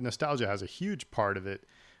nostalgia has a huge part of it,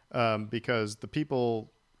 because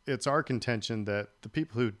it's our contention that the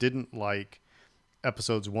people who didn't like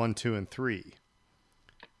episodes 1, 2, and 3,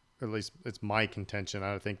 or at least it's my contention,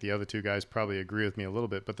 I think the other two guys probably agree with me a little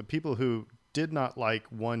bit, but the people who did not like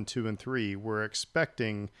 1, 2, and 3 were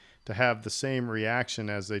expecting to have the same reaction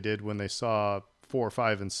as they did when they saw 4,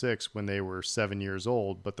 5, and 6 when they were 7 years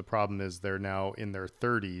old. But the problem is they're now in their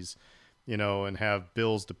 30s, you know, and have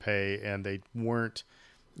bills to pay, and they weren't,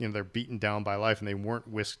 you know, they're beaten down by life, and they weren't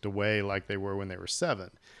whisked away like they were when they were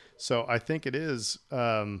 7. So I think it is,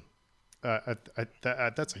 that's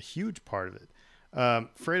a huge part of it.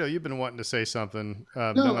 Fredo, you've been wanting to say something.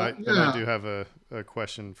 Then I do have a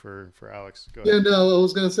question for Alex. Go ahead. Yeah, no, I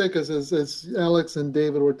was going to say, because as Alex and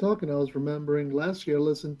David were talking, I was remembering last year I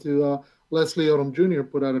listened to Leslie Odom Jr.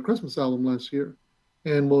 put out a Christmas album last year.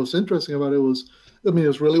 And what was interesting about it was, I mean, it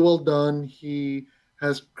was really well done. He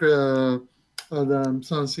has the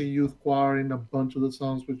Sunset Youth Choir in a bunch of the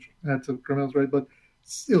songs, which had some criminals, right? But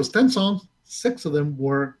it was 10 songs. 6 of them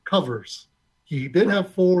were covers. He did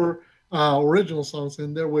have 4 original songs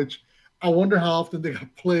in there, which I wonder how often they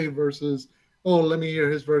got played versus, oh, let me hear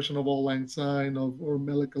his version of Auld Lang Syne or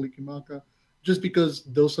Mele Kalikimaka, just because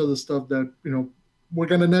those are the stuff that, we're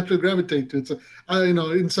going to naturally gravitate to. It's,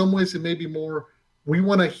 in some ways it may be more, we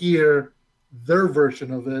want to hear their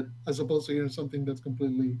version of it as opposed to hearing something that's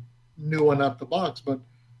completely new and out the box. But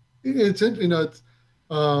it's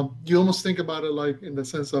you almost think about it like in the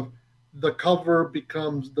sense of the cover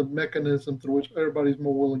becomes the mechanism through which everybody's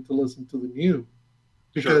more willing to listen to the new,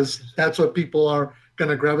 because that's what people are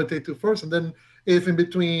going to gravitate to first. And then if in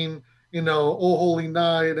between, Oh Holy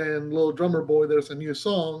Night and Little Drummer Boy, there's a new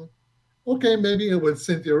song, okay, maybe with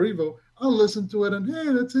Cynthia Erivo, I'll listen to it and,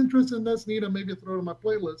 hey, that's interesting, that's neat, and maybe throw it on my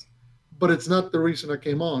playlist. But it's not the reason I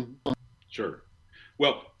came on. Sure.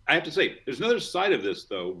 Well, I have to say, there's another side of this,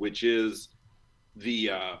 though, which is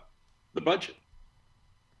the budget.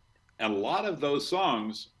 And a lot of those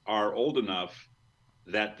songs are old enough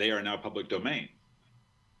that they are now public domain.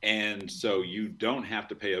 And so you don't have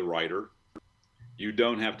to pay a writer. You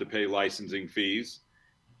don't have to pay licensing fees.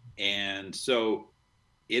 And so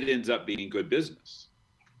it ends up being good business.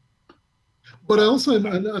 But I also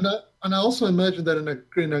imagine that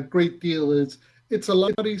in a great deal it's a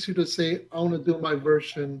lot easier to say, I want to do my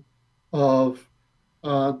version of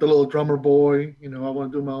the Little Drummer Boy. I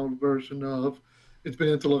want to do my own version of It's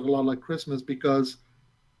Beginning to Look a Lot Like Christmas, because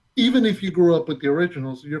even if you grew up with the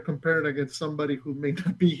originals, you're compared against somebody who may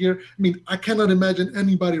not be here. I mean, I cannot imagine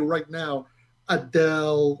anybody right now,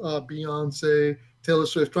 Adele, Beyonce, Taylor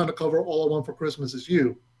Swift, trying to cover All I Want for Christmas Is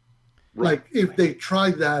You. Right. Like, if they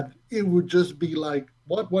tried that, it would just be like,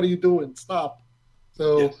 what are you doing? Stop.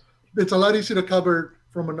 So It's a lot easier to cover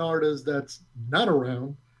from an artist that's not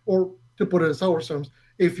around, or to put it in our terms,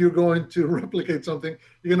 if you're going to replicate something,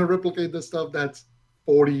 you're going to replicate the stuff that's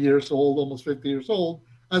 40 years old, almost 50 years old,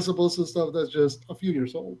 as opposed to stuff that's just a few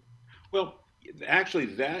years old. Well, actually,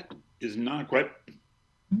 that is not quite.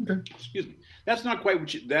 Okay. Excuse me. That's not quite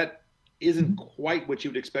what that isn't quite what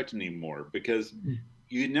you would expect anymore, because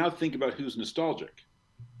you now think about who's nostalgic,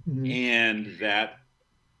 and that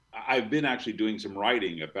I've been actually doing some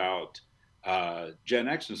writing about Gen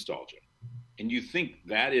X nostalgia, and you think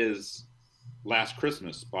that is Last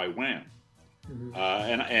Christmas by Wham.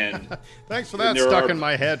 And thanks for that, stuck in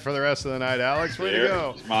my head for the rest of the night, Alex. Way to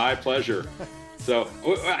go. It's my pleasure. So,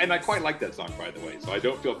 and I quite like that song, by the way, so I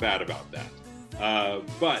don't feel bad about that.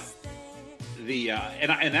 But the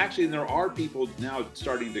and actually there are people now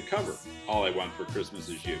starting to cover All I Want for Christmas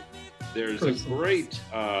Is You. There's a great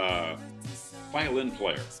violin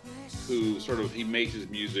player who he makes his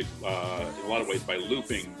music in a lot of ways by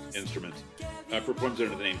looping instruments, performs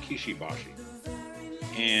under the name Kishibashi,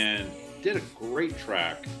 and did a great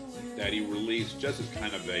track that he released just as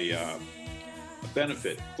kind of a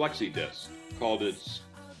benefit flexi disc called It's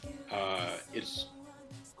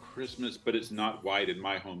Christmas, but It's Not White in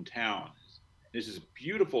My Hometown. This is a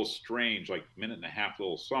beautiful, strange, like minute and a half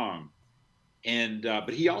little song. And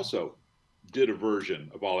but he also did a version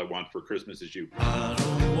of All I Want for Christmas Is You. I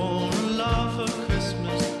don't want a lot for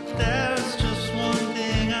Christmas. There's just one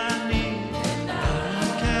thing I need. I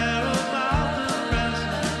don't care about the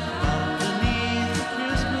present underneath the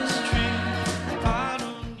Christmas tree. I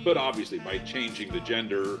don't. But obviously, by changing the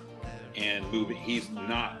gender and moving, he's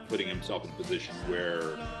not putting himself in a position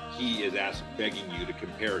where he is begging you to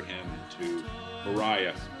compare him to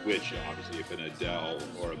Mariah, which obviously if an Adele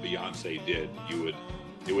or a Beyonce did,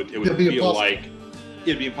 it would feel like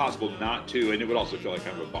it'd be impossible not to, and it would also feel like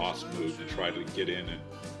kind of a boss move to try to get in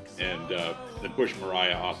and then push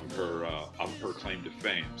Mariah off of her claim to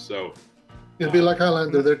fame. So it'd be like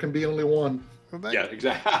Highlander. There can be only one. Well, yeah,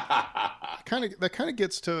 exactly. that kind of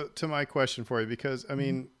gets to my question for you, because I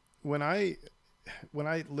mean, when I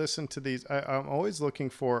listen to these, I'm always looking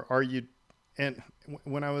for, are you, and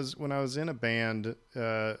when I was in a band,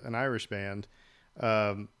 an Irish band,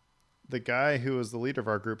 the guy who was the leader of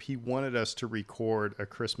our group, he wanted us to record a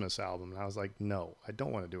Christmas album. And I was like, no, I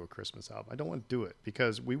don't want to do a Christmas album. I don't want to do it,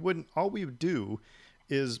 because all we would do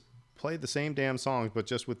is play the same damn songs, but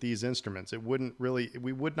just with these instruments.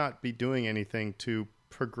 We would not be doing anything to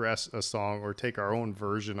progress a song or take our own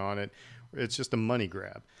version on it. It's just a money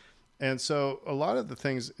grab. And so a lot of the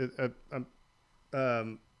things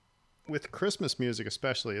with Christmas music,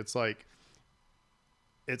 especially, it's like,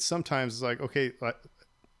 sometimes like, okay,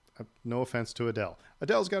 no offense to Adele.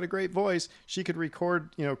 Adele's got a great voice. She could record,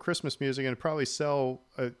 Christmas music and probably sell,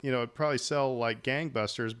 like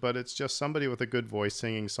gangbusters, but it's just somebody with a good voice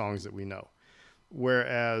singing songs that we know.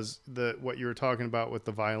 Whereas what you were talking about with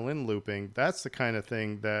the violin looping, that's the kind of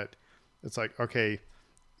thing that it's like, okay,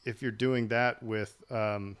 if you're doing that with,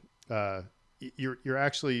 you're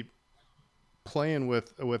actually playing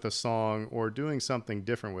with a song or doing something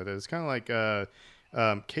different with it. It's kind of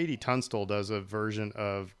like Katie Tunstall does a version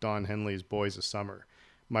of Don Henley's Boys of Summer.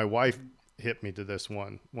 My wife hit me to this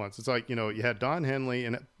one once. It's like, you know, you had Don Henley,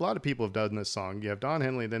 and a lot of people have done this song. You have Don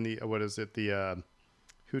Henley, then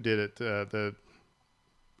who did it?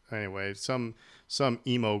 Anyway, some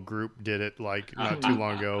emo group did it like not too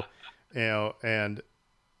long ago, you know, and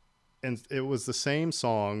it was the same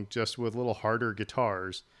song just with little harder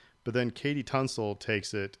guitars, but then Katie Tunstall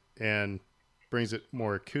takes it and brings it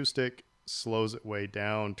more acoustic, slows it way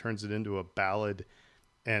down, turns it into a ballad,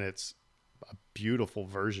 and it's a beautiful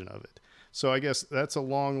version of it. So I guess that's a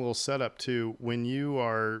long little setup to when you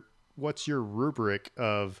are, what's your rubric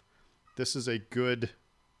of this is a good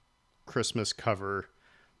Christmas cover,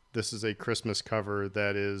 this is a Christmas cover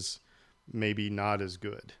that is maybe not as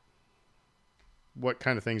good? What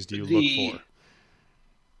kind of things do you look for?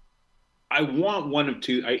 I want one of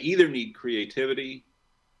two. I either need creativity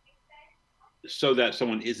so that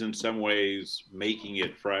someone is in some ways making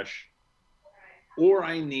it fresh, or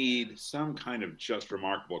I need some kind of just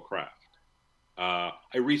remarkable craft.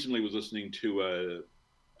 I recently was listening to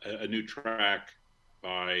a new track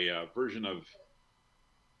by a version of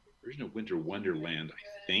Winter Wonderland,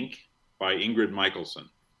 I think, by Ingrid Michaelson,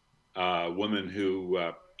 a woman who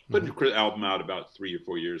put an album out about 3 or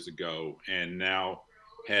 4 years ago, and now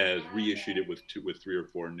has reissued it with 3 or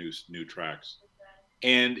 4 new tracks.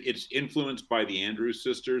 And it's influenced by the Andrews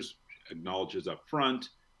Sisters, acknowledges up front,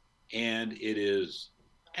 and it is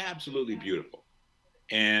absolutely beautiful.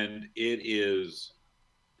 And if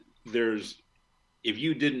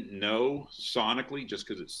you didn't know sonically, just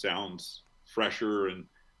because it sounds fresher and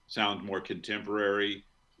sounds more contemporary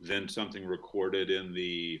than something recorded in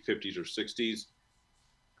the 50s or 60s,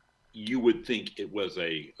 you would think it was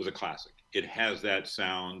a classic. It has that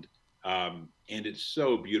sound, and it's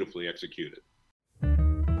so beautifully executed.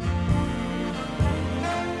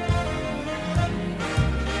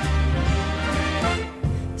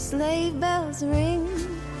 Sleigh bells ring,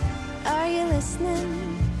 are you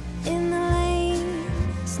listening? In the lane,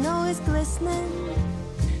 snow is glistening,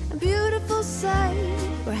 a beautiful sight.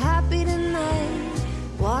 We're happy tonight,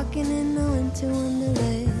 walking in the winter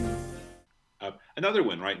wonderland. Another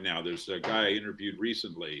one right now, there's a guy I interviewed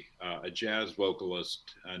recently, a jazz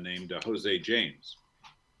vocalist named Jose James,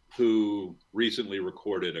 who recently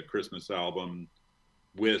recorded a Christmas album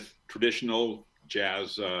with traditional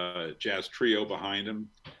jazz trio behind him,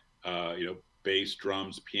 bass,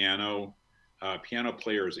 drums, piano. Piano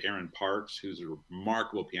player is Aaron Parks, who's a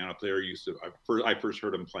remarkable piano player. I first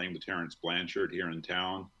heard him playing with Terrence Blanchard here in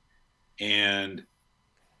town, and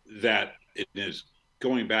that it is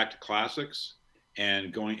going back to classics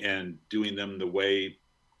and doing them the way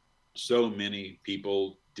so many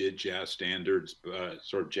people did jazz standards,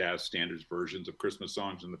 sort of jazz standards versions of Christmas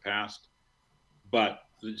songs in the past. But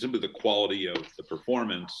simply the quality of the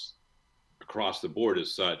performance across the board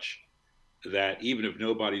is such that even if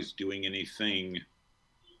nobody's doing anything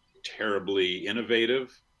terribly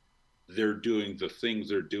innovative, they're doing the things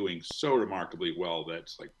they're doing so remarkably well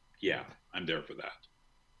that's like, yeah, I'm there for that.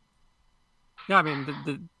 Yeah, I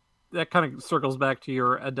mean, that kind of circles back to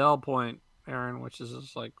your Adele point, Aaron, which is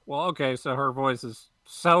just like, well, okay, so her voice is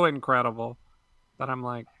so incredible that I'm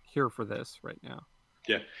like here for this right now.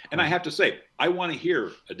 Yeah, and I have to say, I want to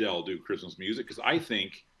hear Adele do Christmas music because I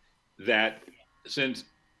think that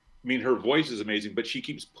her voice is amazing, but she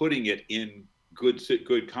keeps putting it in good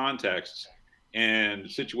contexts and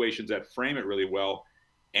situations that frame it really well.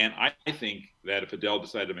 And I think that if Adele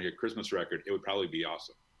decided to make a Christmas record, it would probably be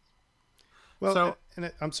awesome. Well,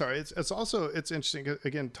 I'm sorry. It's also interesting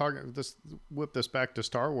again. Whip this back to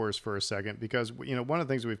Star Wars for a second, because one of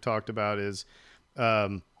the things we've talked about is,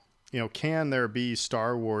 can there be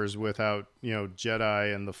Star Wars without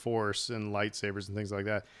Jedi and the Force and lightsabers and things like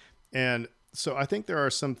that? And so I think there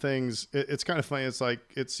are some things. It's kind of funny. It's like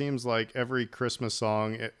it seems like every Christmas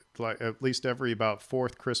song, like at least every about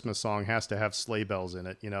fourth Christmas song, has to have sleigh bells in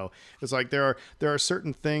it. It's like there are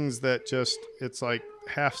certain things that just it's like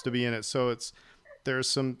has to be in it. So there's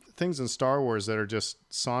some things in Star Wars that are just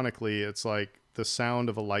sonically, it's like the sound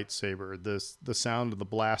of a lightsaber, the sound of the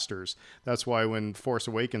blasters. That's why when Force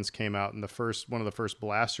Awakens came out, and one of the first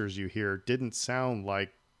blasters you hear didn't sound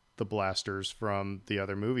like the blasters from the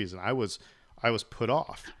other movies, and I was put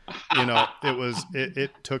off.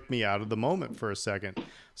 It took me out of the moment for a second.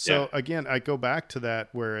 So Again, I go back to that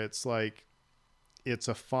where it's like it's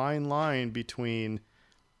a fine line between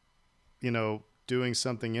doing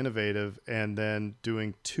something innovative and then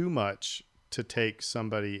doing too much to take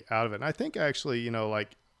somebody out of it. And I think actually,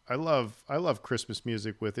 I love Christmas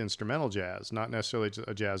music with instrumental jazz, not necessarily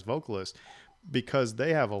a jazz vocalist, because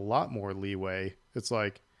they have a lot more leeway. It's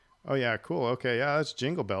like, oh yeah, cool. Okay. Yeah, that's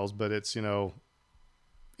Jingle Bells, but it's, in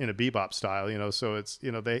a bebop style, so it's,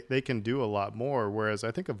 they can do a lot more. Whereas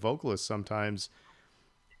I think a vocalist sometimes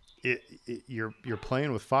you're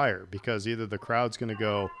playing with fire, because either the crowd's going to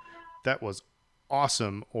go, that was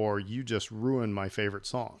awesome, or you just ruined my favorite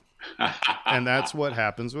song. And that's what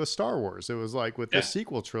happens with Star Wars. It was like with the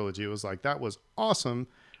sequel trilogy, it was like, that was awesome,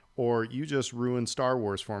 or you just ruined Star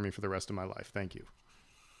Wars for me for the rest of my life. Thank you.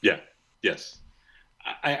 Yeah. Yes.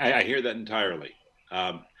 I hear that entirely.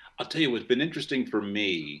 I'll tell you what's been interesting for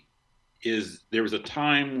me is there was a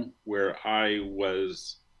time where I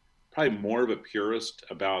was probably more of a purist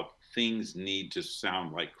about things need to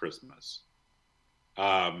sound like Christmas.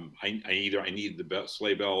 I need the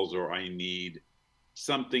sleigh bells, or I need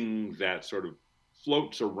something that sort of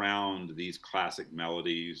floats around these classic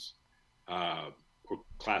melodies or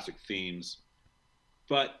classic themes.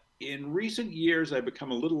 But in recent years, I've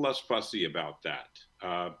become a little less fussy about that.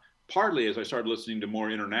 Partly as I started listening to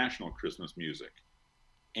more international Christmas music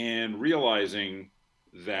and realizing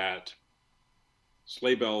that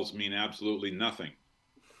sleigh bells mean absolutely nothing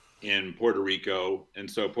in Puerto Rico. And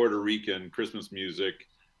so Puerto Rican Christmas music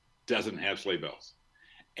doesn't have sleigh bells.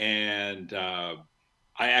 And I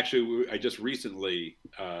just recently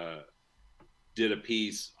did a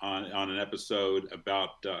piece on an episode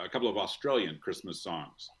about a couple of Australian Christmas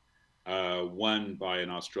songs. One by an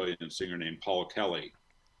Australian singer named Paul Kelly,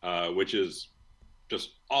 which is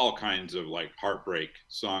just all kinds of like heartbreak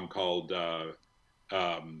song called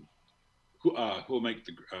Who'll Make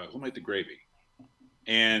the Gravy.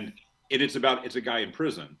 And it's a guy in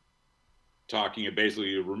prison talking,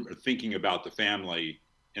 basically thinking about the family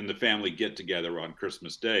and the family get together on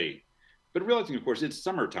Christmas Day, but realizing, of course, it's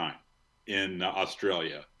summertime in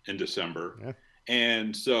Australia in December. Yeah.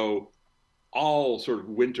 And so all sort of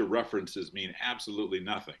winter references mean absolutely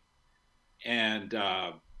nothing. And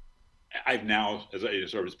I've now, as it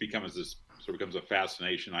sort of becomes a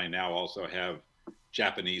fascination, I now also have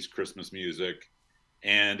Japanese Christmas music.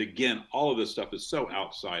 And again, all of this stuff is so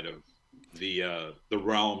outside of the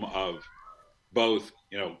realm of both,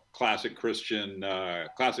 classic Christian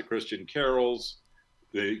carols,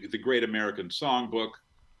 the Great American Songbook,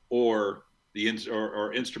 or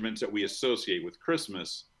or instruments that we associate with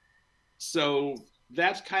Christmas. So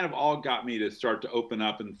that's kind of all got me to start to open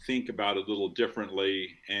up and think about it a little differently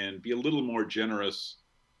and be a little more generous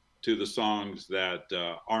to the songs that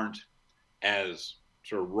aren't as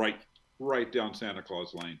sort of right down Santa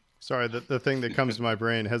Claus Lane. Sorry, the thing that comes to my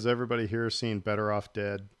brain, has everybody here seen Better Off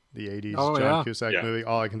Dead, the 80s John Cusack movie?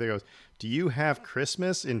 All I can think of is, do you have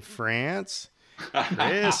Christmas in France?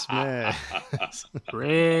 Christmas.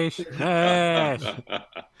 Christmas.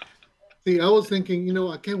 See, I was thinking,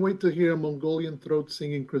 I can't wait to hear a Mongolian throat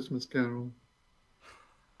singing Christmas Carol.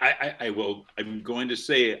 I'm going to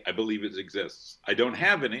say I believe it exists. I don't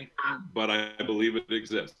have any, but I believe it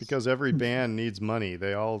exists. Because every band needs money.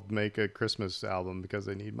 They all make a Christmas album because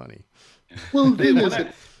they need money. Well,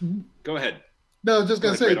 go ahead. No, I was just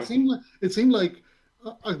going to say, it seemed like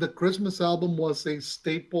the Christmas album was a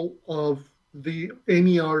staple of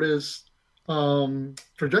any artist's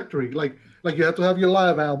trajectory. Like you have to have your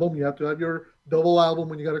live album, you have to have your double album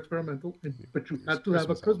when you got experimental, but you had to have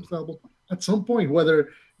a Christmas album at some point, whether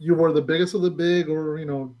you were the biggest of the big or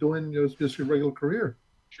doing just your regular career.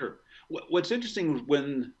 Sure. What's interesting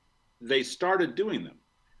when they started doing them,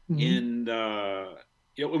 in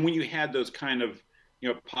and when you had those kind of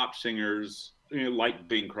pop singers like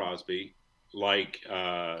Bing Crosby, like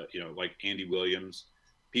Andy Williams,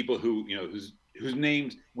 people who whose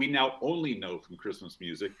names we now only know from Christmas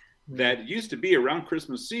music, that used to be around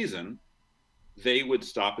Christmas season, they would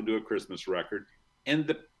stop and do a Christmas record. And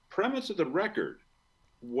the premise of the record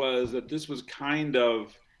was that this was kind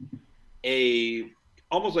of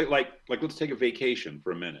almost like let's take a vacation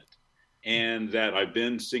for a minute. And that I've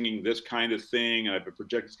been singing this kind of thing, and I've been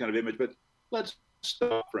projecting this kind of image, but let's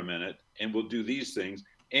stop for a minute and we'll do these things.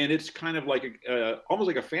 And it's kind of like almost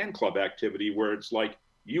like a fan club activity where it's like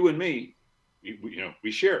you and me,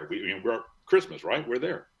 we share. We're Christmas, right? We're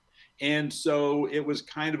there. And so it was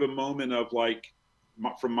kind of a moment of like,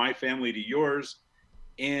 from my family to yours,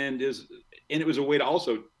 and it was a way to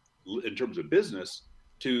also, in terms of business,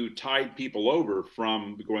 to tide people over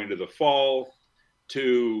from going to the fall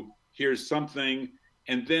to here's something,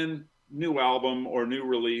 and then new album or new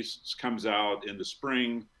release comes out in the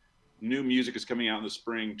spring, new music is coming out in the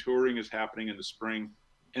spring, touring is happening in the spring,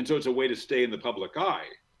 and so it's a way to stay in the public eye.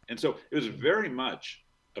 And so it was very much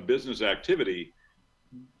a business activity,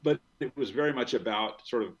 but it was very much about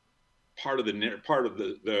sort of part of the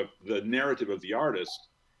narrative of the artist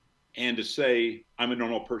and to say, I'm a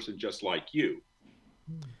normal person just like you.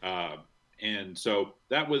 And so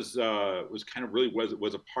that was kind of really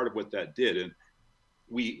was a part of what that did. And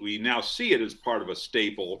we now see it as part of a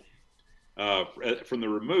staple from the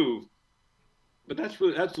remove, but that's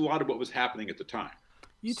a lot of what was happening at the time.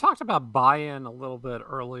 You talked about buy-in a little bit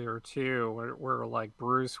earlier too, where like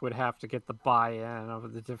Bruce would have to get the buy-in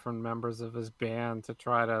of the different members of his band to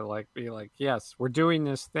try to like be like, yes, we're doing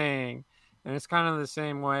this thing. And it's kind of the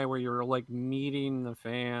same way where you're like meeting the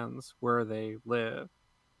fans where they live.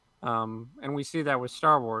 And we see that with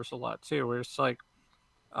Star Wars a lot too, where it's like,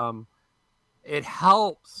 it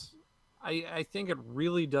helps. I think it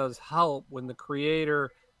really does help when the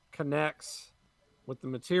creator connects with the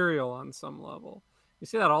material on some level. You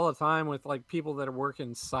see that all the time with like people that work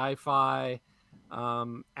in sci-fi,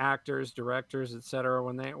 actors, directors, etc.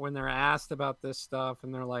 When they're asked about this stuff,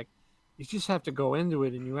 and they're like, you just have to go into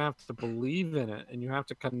it, and you have to believe in it, and you have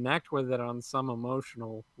to connect with it on some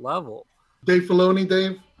emotional level. Dave Filoni,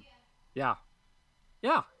 Dave. Yeah.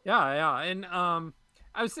 And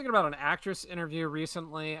I was thinking about an actress interview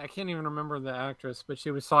recently. I can't even remember the actress, but she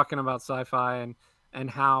was talking about sci-fi and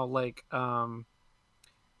how like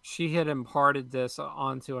she had imparted this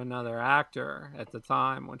onto another actor at the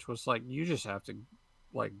time, which was like, you just have to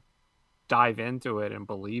like dive into it and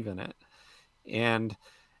believe in it. And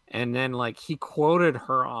then like he quoted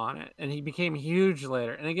her on it, and he became huge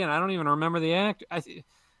later. And again, I don't even remember the actor. I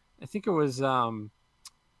think it was James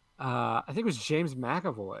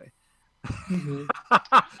McAvoy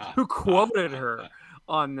who quoted her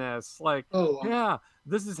on this. Like, yeah,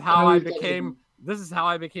 this is how I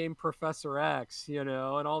became Professor X, you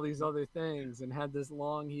know, and all these other things, and had this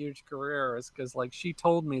long, huge career is because like she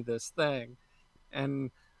told me this thing,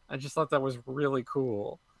 and I just thought that was really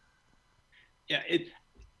cool. Yeah,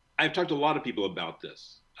 I've talked to a lot of people about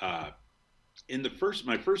this. In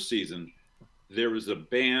my first season, there was a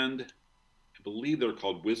band, I believe they're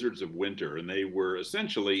called Wizards of Winter, and they were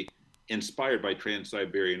essentially inspired by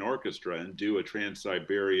Trans-Siberian Orchestra and do a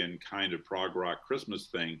Trans-Siberian kind of prog rock Christmas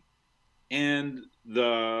thing. And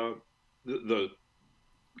the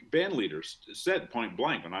band leader said point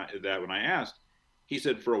blank when I asked, he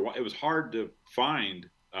said for a while it was hard to find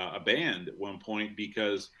a band at one point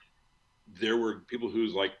because there were people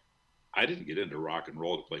who's like, I didn't get into rock and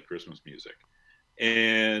roll to play Christmas music.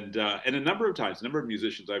 And a number of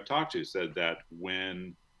musicians I've talked to said that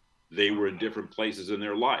when they were in different places in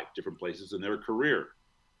their life, different places in their career,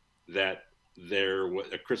 that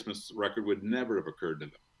a Christmas record would never have occurred to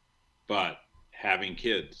them. But having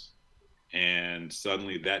kids, and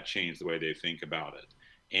suddenly that changed the way they think about it.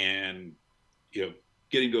 And, you know,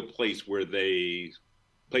 getting to a place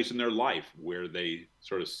in their life where they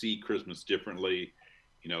sort of see Christmas differently.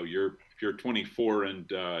 You know, if you're 24 and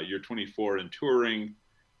touring,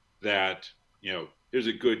 that, you know, there's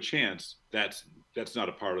a good chance that's not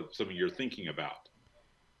a part of something you're thinking about.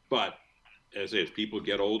 But as people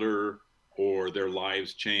get older or their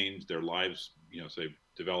lives change, you know, say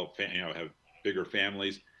develop, you know, have bigger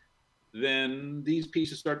families, then these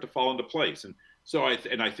pieces start to fall into place. And so I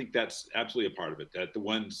think that's absolutely a part of it,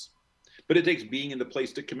 but it takes being in the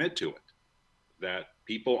place to commit to it, that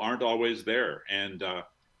people aren't always there. And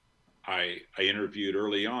I interviewed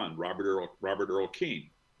early on Robert Earl Keen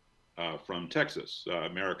from Texas,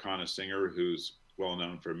 Americana singer who's well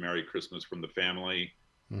known for Merry Christmas from the Family.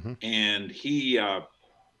 Mm-hmm. And he,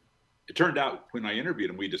 it turned out when I interviewed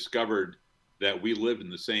him, we discovered that we lived in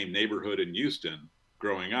the same neighborhood in Houston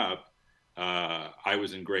growing up. I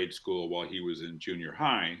was in grade school while he was in junior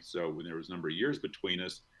high. So when there was a number of years between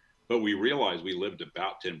us, but we realized we lived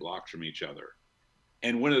about 10 blocks from each other.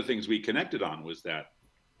 And one of the things we connected on was that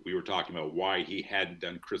we were talking about why he hadn't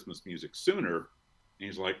done Christmas music sooner. And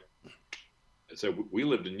he's like, I said, we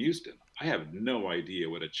lived in Houston. I have no idea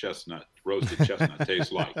what a roasted chestnut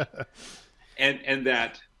tastes like. And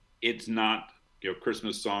that it's not, you know,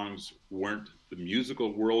 Christmas songs weren't the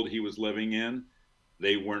musical world he was living in.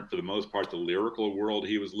 They weren't, for the most part, the lyrical world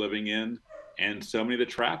he was living in. And so many of the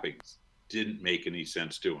trappings didn't make any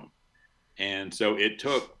sense to him. And so it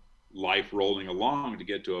took life rolling along to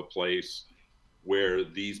get to a place where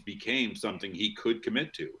these became something he could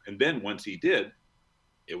commit to. And then once he did,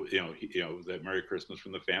 that Merry Christmas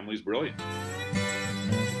from the Family is brilliant.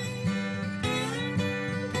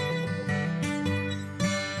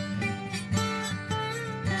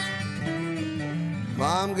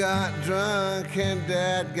 Mom got drunk and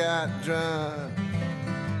Dad got drunk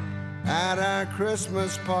at our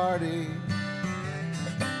Christmas party.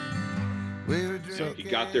 So he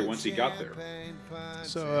got there once he got there.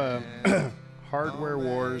 So Hardware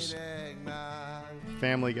Wars,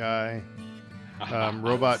 Family Guy,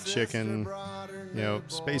 Robot Chicken, you know,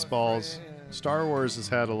 Spaceballs. Star Wars has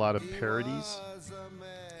had a lot of parodies,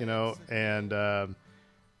 you know, and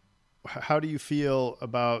how do you feel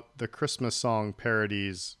about the Christmas song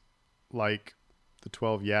parodies like the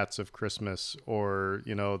 12 Yats of Christmas, or,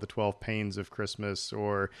 you know, the 12 Pains of Christmas,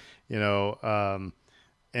 or, you know,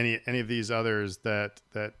 any of these others that,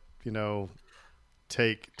 you know,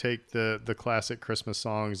 take the classic Christmas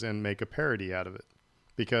songs and make a parody out of it?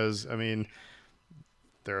 Because, I mean,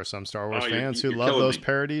 there are some Star Wars fans who love those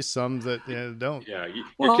parodies, some that don't. Yeah,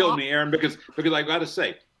 you're killing me, Aaron, because I got to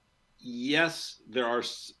say, yes, there are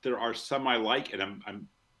some I like, and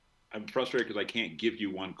I'm frustrated because I can't give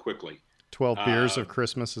you one quickly. 12 Beers of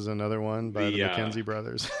Christmas is another one by the Mackenzie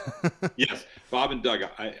brothers. Yes, Bob and Doug.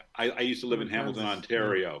 I used to live in Hamilton,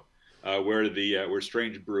 Ontario, where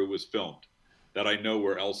Strange Brew was filmed. That I know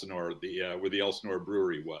where Elsinore, where the Elsinore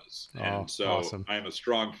Brewery was, and so awesome. I'm a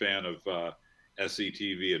strong fan of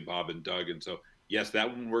SCTV and Bob and Doug, and so yes, that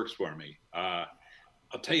one works for me. I'll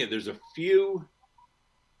tell you, there's a few.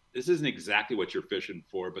 This isn't exactly what you're fishing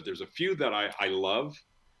for, but there's a few that I love.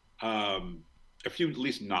 A few at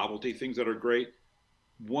least novelty things that are great.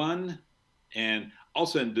 One, and I'll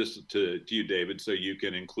send this to you, David, so you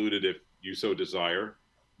can include it if you so desire.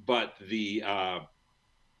 But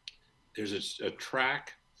there's a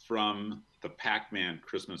track from the Pac-Man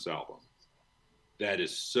Christmas album that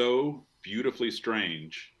is so beautifully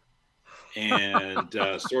strange and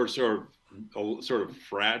sort of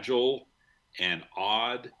fragile and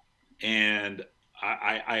odd, and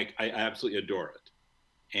I absolutely adore it.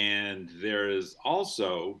 And there is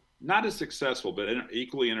also, not as successful, but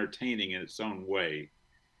equally entertaining in its own way,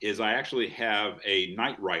 is I actually have a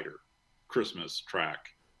Knight Rider Christmas track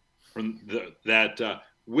from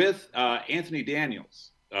with Anthony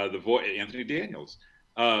Daniels, the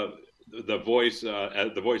voice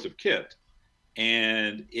of Kit,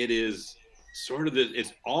 and it is sort of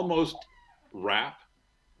it's almost rap,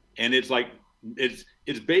 and it's like it's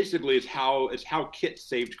basically how Kit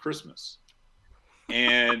saved Christmas.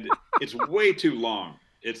 And it's way too long.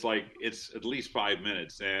 It's at least 5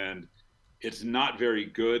 minutes, and it's not very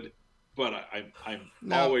good. But I'm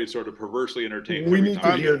always sort of perversely entertained. We need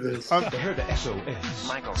to hear this. I heard the SOS.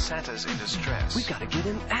 Michael, Santa's in distress. We gotta get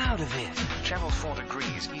him out of it. Channel 4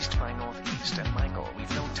 degrees east by northeast, and Michael, we've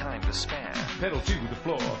no time to spare. Pedal to the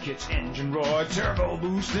floor, Kit's engine roar, turbo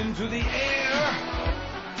boost into the air.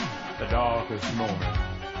 The darkest moment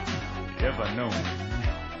ever known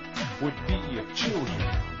would be of children,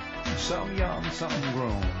 some young, some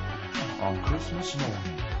grown, on Christmas morning.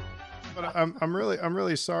 But I'm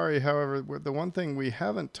really sorry. However, the one thing we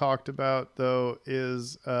haven't talked about though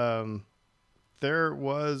is there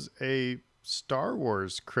was a Star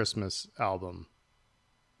Wars Christmas album.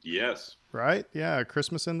 Yes. Right? Yeah,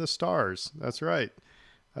 Christmas in the Stars. That's right.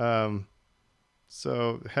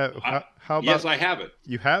 So how about? Yes, I have it.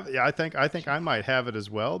 You have? Yeah, I think I might have it as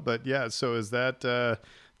well. But yeah, so is that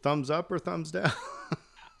thumbs up or thumbs down?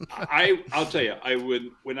 I'll tell you,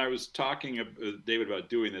 when I was talking with David about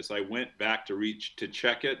doing this, I went back to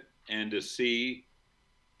check it and to see,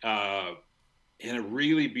 and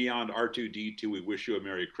really beyond R2-D2, We Wish You a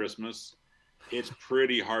Merry Christmas. It's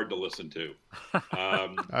pretty hard to listen to.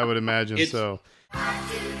 I would imagine so.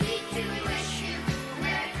 R2-D2, we wish you a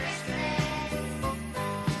Merry Christmas.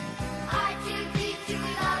 R2-D2, we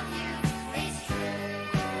love you, it's true.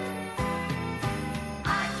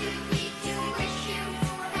 R2-D2, we wish you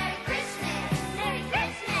a Merry Christmas. Merry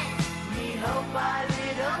Christmas. We hope our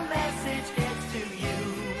little message gets to you.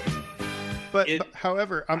 But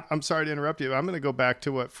however, I'm sorry to interrupt you. I'm going to go back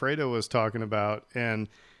to what Fredo was talking about, and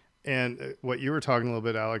what you were talking a little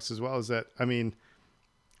bit, Alex, as well, is that, I mean,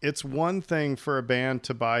 it's one thing for a band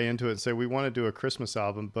to buy into it and say, we want to do a Christmas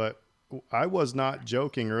album, but I was not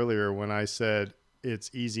joking earlier when I said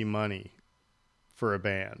it's easy money for a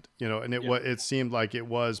band, you know, and it seemed like it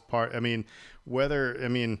was part, I mean, whether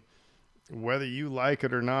you like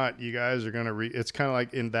it or not, you guys are going to it's kind of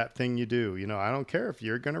like in That Thing You Do, you know, I don't care if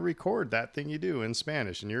you're going to record That Thing You Do in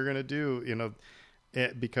Spanish and you're going to do, you know,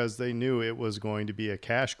 because they knew it was going to be a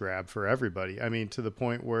cash grab for everybody. I mean, to the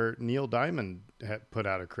point where Neil Diamond had put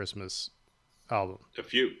out a Christmas album. A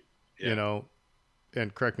few. Yeah. You know,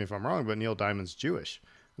 and correct me if I'm wrong, but Neil Diamond's Jewish.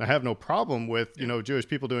 And I have no problem with, you know, Jewish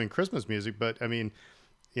people doing Christmas music, but I mean,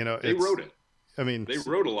 you know, they wrote it. I mean, they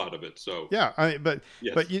wrote a lot of it. So yeah, I mean, but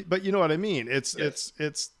yes. but you know what I mean? It's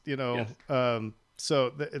you know, yes.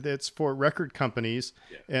 So it's for record companies,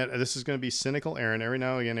 and this is going to be cynical Aaron. Every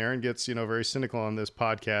now and again, Aaron gets, you know, very cynical on this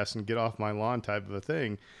podcast and get off my lawn type of a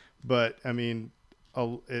thing. But I mean,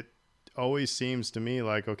 it always seems to me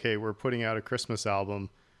like, okay, we're putting out a Christmas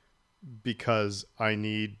album. because I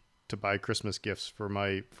need to buy Christmas gifts for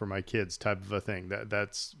my kids type of a thing.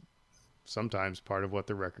 That's sometimes part of what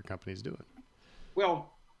the record company's doing.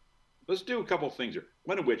 Well, let's do a couple of things here.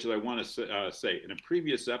 One of which is I want to say, in a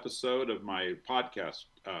previous episode of my podcast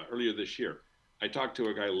earlier this year, I talked to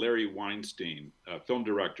a guy, Larry Weinstein, a film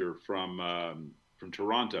director from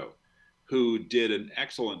Toronto, who did an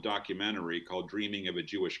excellent documentary called Dreaming of a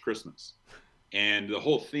Jewish Christmas. And the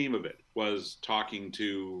whole theme of it was talking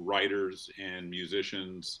to writers and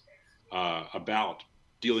musicians about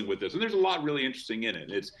dealing with this. And there's a lot really interesting in it.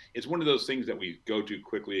 It's one of those things that we go to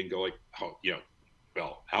quickly and go like, oh,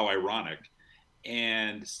 well, how ironic.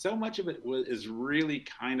 And so much of it is really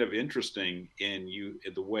kind of interesting in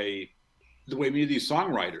the way many of these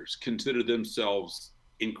songwriters consider themselves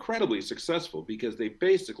incredibly successful, because they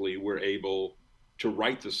basically were able to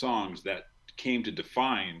write the songs that came to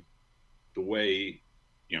define the way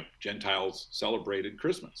Gentiles celebrated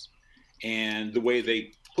Christmas, and the way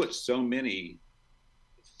they put so many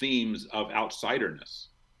themes of outsiderness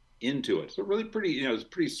into it. So really pretty, it's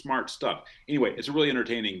pretty smart stuff. Anyway, it's a really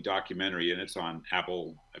entertaining documentary, and it's on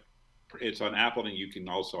Apple. It's on Apple, and you can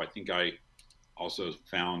also, I think I also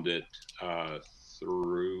found it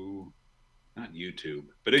through, not YouTube,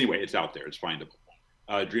 but anyway, it's out there. It's findable.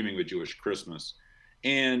 Dreaming of a Jewish Christmas.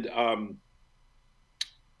 And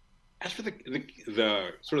as for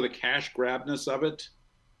the sort of the cash grabness of it,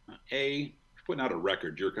 you're putting out a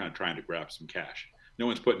record, you're kind of trying to grab some cash. No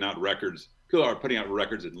one's putting out records. People are putting out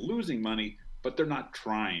records and losing money, but they're not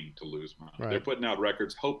trying to lose money. Right. They're putting out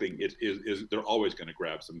records hoping they're always going to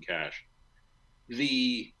grab some cash.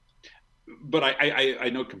 But I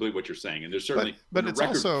know completely what you're saying, and there's certainly but it's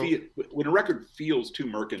also when a record feels too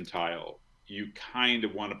mercantile, you kind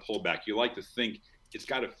of want to pull back. You like to think it's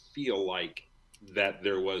got to feel like that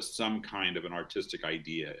there was some kind of an artistic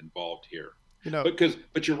idea involved here.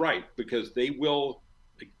 But you're right, because they will.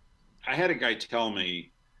 I had a guy tell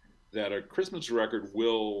me that a Christmas record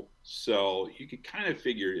will sell. You could kind of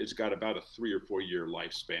figure it's got about a 3 or 4 year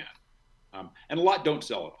lifespan, and a lot don't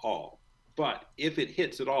sell at all. But if it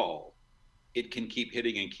hits at all, it can keep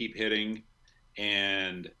hitting and keep hitting.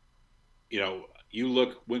 And you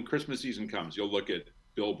look, when Christmas season comes, you'll look at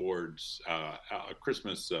Billboard's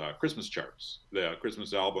Christmas charts, the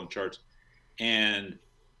Christmas album charts, and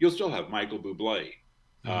you'll still have Michael Bublé,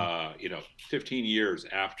 15 years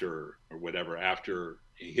after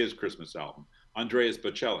his Christmas album. Andreas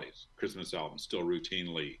Bocelli's Christmas album still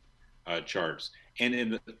routinely charts.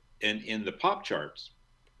 And in the pop charts,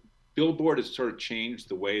 Billboard has sort of changed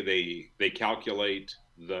the way they calculate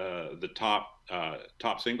the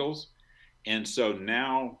top singles. And so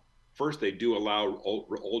now, first they do allow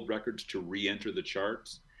old records to re-enter the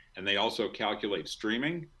charts, and they also calculate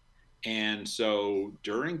streaming. And so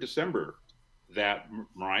during December, that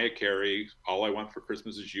Mariah Carey, All I Want for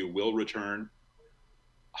Christmas Is You will return.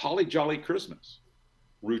 Holly Jolly Christmas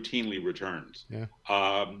routinely returns. Yeah.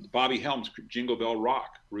 Bobby Helms' Jingle Bell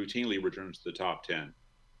Rock routinely returns to the top 10.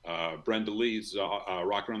 Brenda Lee's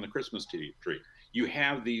Rock Around the Christmas Tree. You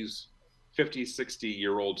have these 50,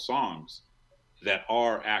 60-year-old songs that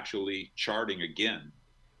are actually charting again.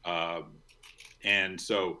 And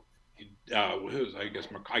so, I wish I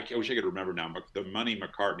could remember now, the money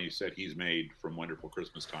McCartney said he's made from Wonderful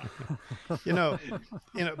Christmas Time.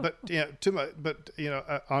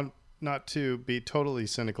 On not to be totally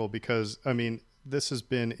cynical, because I mean, this has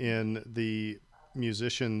been in the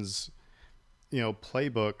musicians'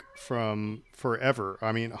 playbook from forever.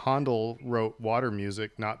 I mean, Handel wrote water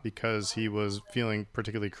music not because he was feeling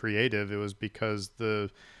particularly creative. It was because the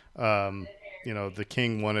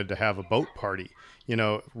king wanted to have a boat party.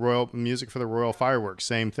 Royal music for the royal fireworks,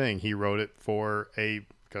 same thing. He wrote it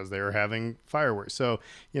because they were having fireworks. So,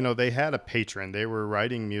 they had a patron. They were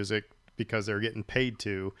writing music because they were getting paid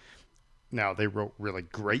to. Now, they wrote really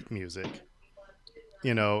great music.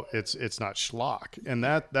 It's not schlock. And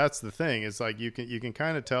that's the thing. It's like you can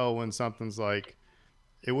kind of tell when something's like,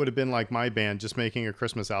 it would have been like my band just making a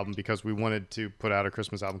Christmas album because we wanted to put out a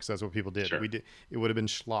Christmas album because that's what people did. Sure. It would have been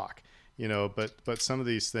schlock. But some of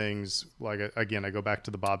these things, like, again, I go back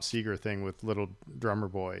to the Bob Seger thing with Little Drummer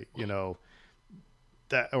Boy,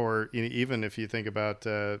 that, or even if you think about,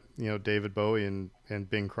 David Bowie and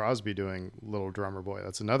Bing Crosby doing Little Drummer Boy,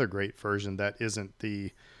 that's another great version that isn't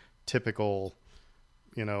the typical,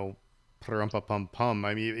 pum.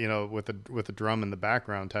 I mean, with the drum in the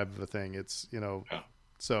background type of a thing. It's,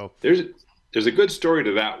 so there's a good story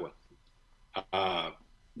to that one.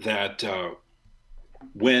 That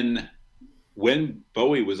when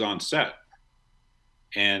Bowie was on set,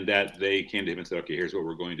 and that they came to him and said, "Okay, here's what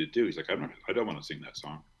we're going to do." He's like, "I don't want to sing that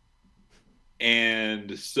song."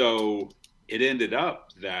 And so it ended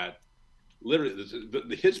up that literally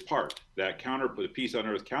his part, the piece on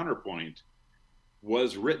Earth Counterpoint,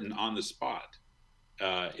 was written on the spot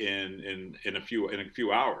in a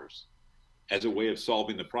few hours, as a way of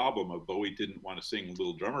solving the problem of Bowie didn't want to sing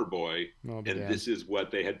Little Drummer Boy, and this is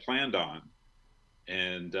what they had planned on.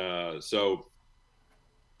 And so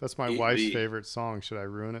that's my wife's favorite song. Should I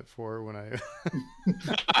ruin it for her when I?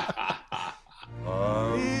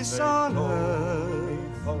 Peace on earth,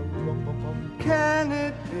 can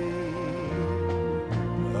it be?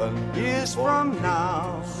 Years from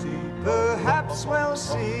now, perhaps we'll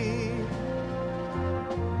see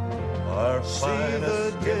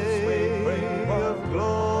the day of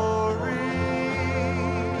glory.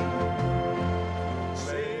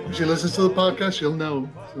 When she listens to the podcast, she'll know.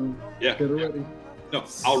 So yeah, get her ready. No,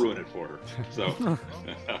 I'll ruin it for her. So.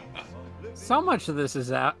 So much of this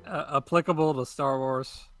is applicable to Star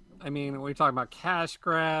Wars. I mean, we talk about cash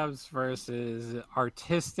grabs versus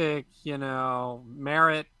artistic,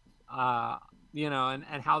 merit,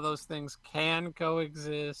 and how those things can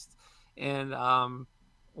coexist. And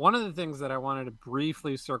one of the things that I wanted to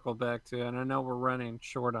briefly circle back to, and I know we're running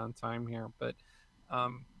short on time here, but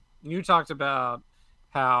you talked about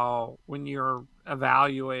how when you're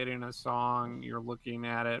evaluating a song, you're looking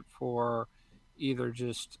at it for either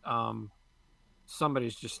just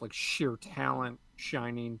somebody's just like sheer talent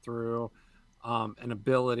shining through, an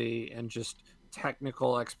ability and just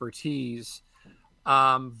technical expertise,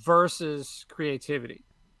 versus creativity.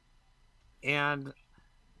 And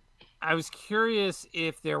I was curious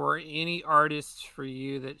if there were any artists for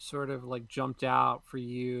you that sort of like jumped out for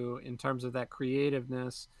you in terms of that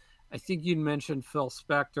creativeness. I think you'd mentioned Phil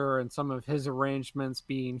Spector and some of his arrangements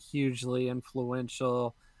being hugely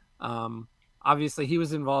influential. Obviously, he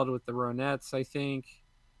was involved with the Ronettes, I think.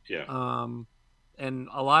 Yeah. And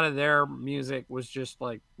a lot of their music was just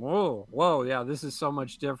like, whoa, yeah, this is so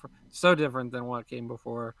much different, so different than what came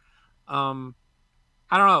before. I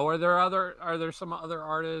don't know. Are there some other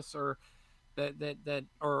artists or that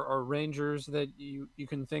or arrangers that you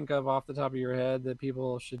can think of off the top of your head that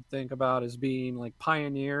people should think about as being like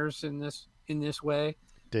pioneers in this way?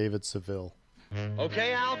 David Seville.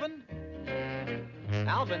 Okay, Alvin.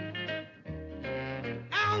 Alvin.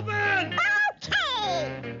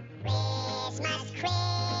 Okay! Christmas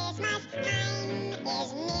time is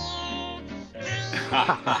near.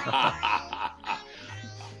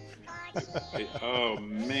 Oh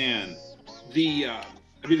man, the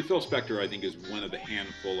Phil Spector I think is one of the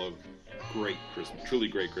handful of truly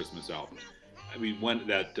great Christmas albums. I mean, one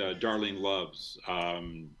that Darlene loves,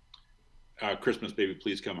 Christmas Baby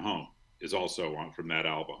Please Come Home, is also on from that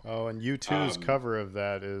album. Oh, and U2's cover of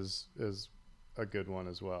that is a good one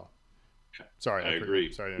as well. Sorry, I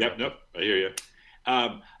agree. Sorry. Yep, nope, I hear you.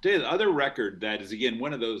 The other record that is again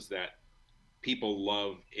one of those that people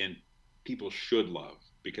love and people should love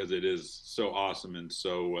because it is so awesome and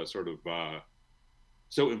so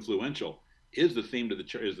so influential is the theme to the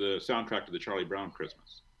soundtrack to the Charlie Brown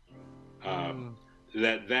Christmas.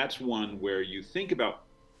 That's one where you think about,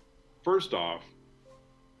 first off,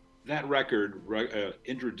 that record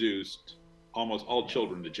introduced almost all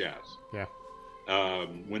children to jazz. Yeah.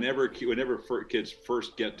 Whenever kids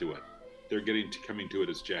first get to it, they're coming to it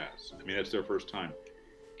as jazz. I mean, that's their first time.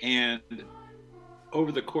 And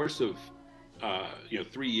over the course of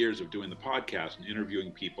 3 years of doing the podcast and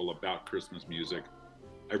interviewing people about Christmas music,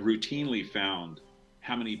 I routinely found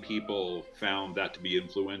how many people found that to be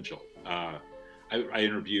influential. I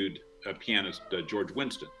interviewed a pianist, George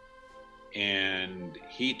Winston, and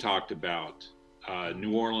he talked about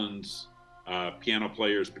New Orleans piano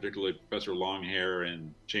players, particularly Professor Longhair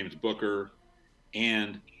and James Booker,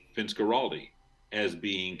 and Vince Guaraldi as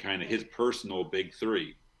being kind of his personal big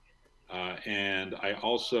three. And I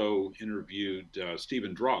also interviewed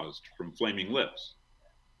Stephen Drozd from Flaming Lips.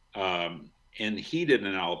 And they did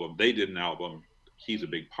an album, he's a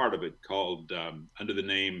big part of it, called under the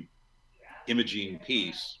name Imogene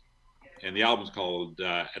Peace. And the album's called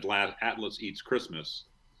Atlas Eats Christmas,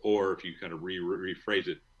 or if you kind of rephrase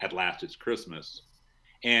it, At Last It's Christmas.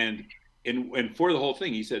 And for the whole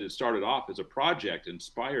thing, he said it started off as a project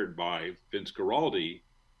inspired by Vince Guaraldi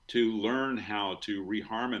to learn how to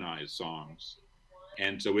reharmonize songs.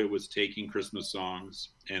 And so it was taking Christmas songs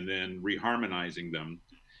and then reharmonizing them.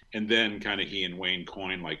 And then kind of he and Wayne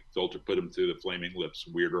Coyne put them through the Flaming Lips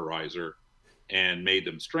Weirderrizer and made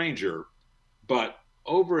them Stranger. But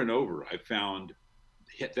over and over, I found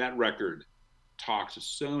that record talks to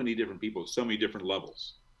so many different people, so many different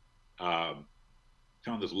levels. Found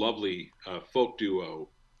this lovely folk duo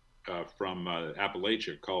from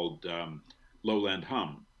Appalachia called Lowland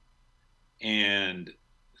Hum. and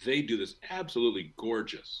they do this absolutely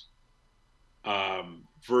gorgeous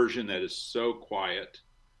version that is so quiet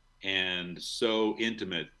and so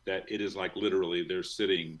intimate that it is like literally they're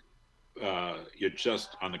sitting you're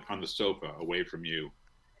just on the sofa away from you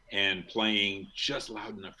and playing just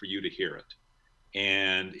loud enough for you to hear it,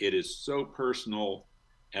 and it is so personal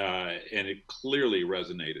and it clearly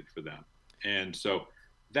resonated for them. And so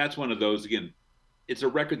that's one of those, again, it's a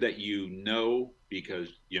record that because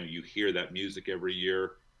you hear that music every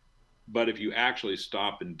year, but if you actually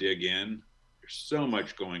stop and dig in, there's so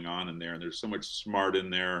much going on in there, and there's so much smart in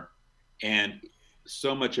there, and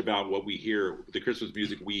so much about what we hear, the Christmas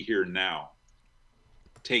music we hear now,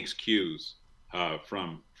 takes cues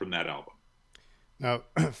from that album. Now,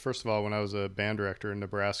 first of all, when I was a band director in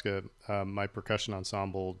Nebraska, my percussion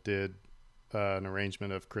ensemble did an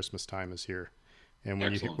arrangement of Christmas Time Is Here. And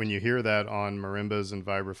when you hear that on marimbas and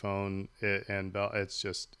vibraphone and bell,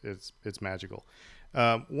 it's magical.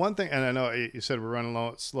 One thing, and I know you said we're running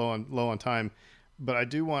low on time, but I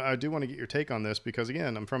do want to get your take on this, because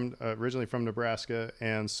again, I'm originally from Nebraska,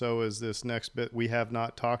 and so is this next bit. We have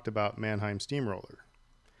not talked about Mannheim Steamroller,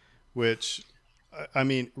 which, I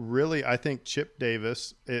mean, really, I think Chip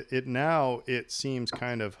Davis. It seems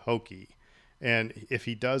kind of hokey. And if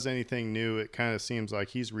he does anything new, it kind of seems like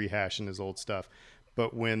he's rehashing his old stuff.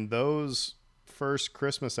 But when those first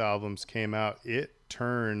Christmas albums came out, it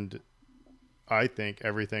turned, I think,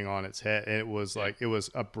 everything on its head. And it was like, it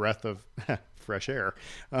was a breath of fresh air.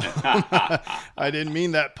 I didn't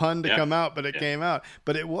mean that pun to come out, but it came out.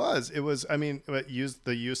 But it was, I mean, it used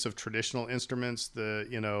the use of traditional instruments,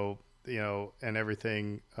 and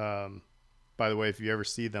everything. By the way, if you ever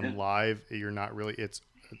see them live, you're not really, it's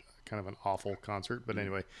kind of an awful concert, but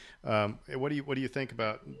anyway, what do you think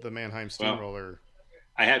about the Mannheim Steamroller? Well,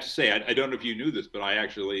 I have to say, I don't know if you knew this, but I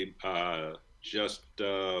actually just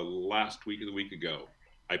last week or the week ago,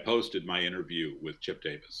 I posted my interview with Chip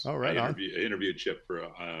Davis. Oh, right. I interviewed Chip for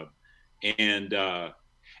and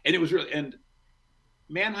it was really, and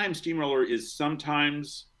Mannheim Steamroller is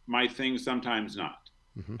sometimes my thing, sometimes not.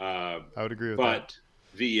 Mm-hmm. I would agree with that.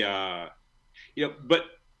 But but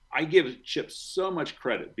I give Chip so much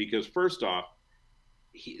credit, because first off,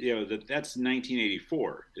 that's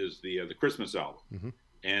 1984 is the Christmas album, mm-hmm.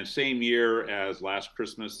 and same year as Last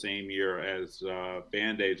Christmas, same year as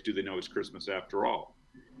Band-Aids, Do They Know It's Christmas After All,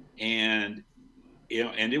 and he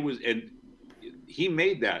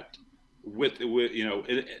made that with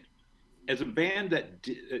as a band that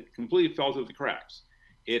completely fell through the cracks.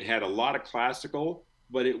 It had a lot of classical,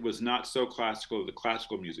 but it was not so classical. The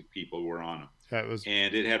classical music people were on them.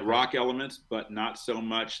 And it had rock elements, but not so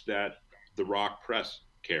much that the rock press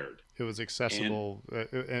cared. It was accessible, but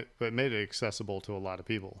it made it accessible to a lot of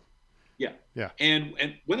people. Yeah. Yeah. And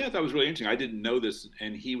one thing I thought was really interesting, I didn't know this,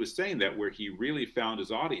 and he was saying that where he really found his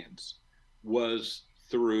audience was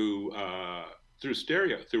through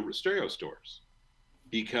stereo stores,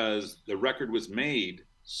 because the record was made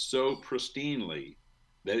so pristinely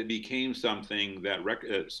that it became something that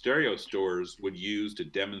stereo stores would use to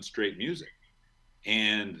demonstrate music.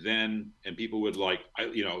 And people would like,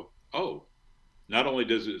 not only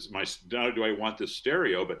do I want this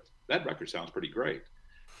stereo, but that record sounds pretty great.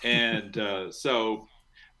 And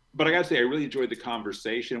but I gotta say, I really enjoyed the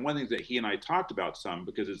conversation. And one thing that he and I talked about some,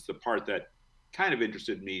 because it's the part that kind of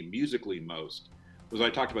interested me musically most, was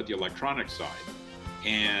I talked about the electronic side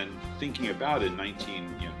and thinking about it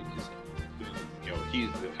the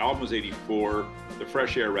album was 84, the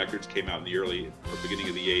Fresh Air records came out in the beginning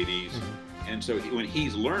of the 80s. Mm-hmm. And so when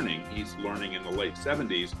he's learning in the late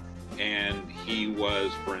 70s, and he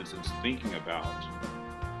was, for instance, thinking about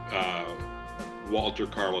Walter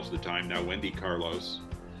Carlos at the time, now Wendy Carlos,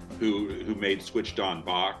 who made Switched On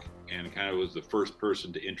Bach, and kind of was the first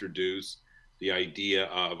person to introduce the idea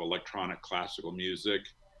of electronic classical music.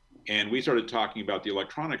 And we started talking about the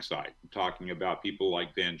electronic side, talking about people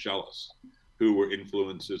like Vangelis, who were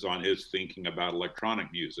influences on his thinking about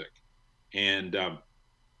electronic music. And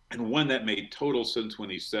one that made total sense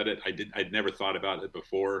when he said it, I'd never thought about it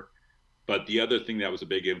before, but the other thing that was a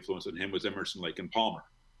big influence on him was Emerson, Lake and Palmer.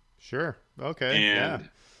 Sure. Okay. And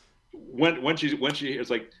when she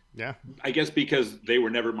it's like, yeah, I guess because they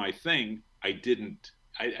were never my thing, I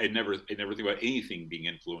never think about anything being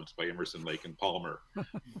influenced by Emerson, Lake and Palmer.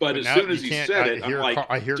 But as soon as he said it, I'm like,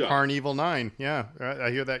 I hear Carnival 9. Yeah,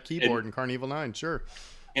 I hear that keyboard in Carnival 9. Sure.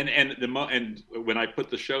 And when I put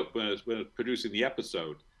the show, when I was producing the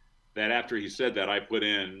episode, that after he said that, I put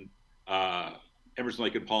in Emerson,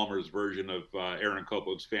 Lake and Palmer's version of Aaron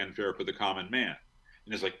Copland's Fanfare for the Common Man.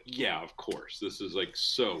 And it's like, yeah, of course, this is like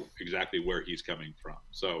so exactly where he's coming from.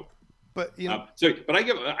 So But but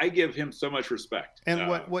I give him so much respect. And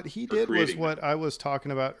what he did was what I was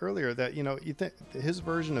talking about earlier. That you think his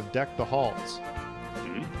version of "Deck the Halls,"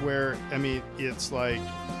 where I mean, it's like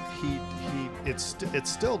it's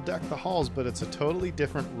still "Deck the Halls," but it's a totally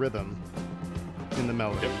different rhythm in the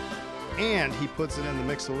melody. Yep. And he puts it in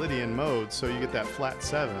the Mixolydian mode, so you get that flat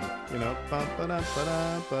 7, bum ba-dum,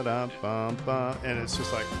 ba-dum, ba-dum, bum, bum, and it's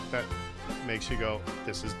just like that makes you go,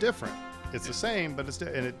 this is different. It's the same, but it's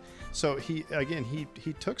different. So he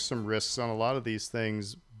took some risks on a lot of these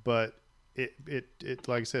things, but it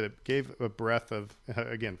like I said, it gave a breath of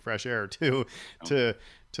again fresh air to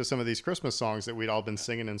some of these Christmas songs that we'd all been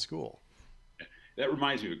singing in school. That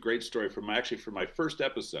reminds me of a great story from my first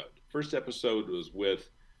episode. First episode was with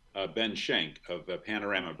Ben Schenk of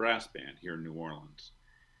Panorama Brass Band here in New Orleans.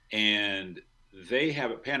 And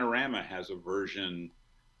Panorama has a version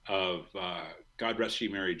of God Rest Ye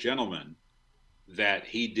Merry Gentlemen that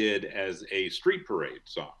he did as a street parade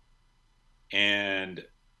song. And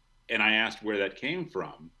I asked where that came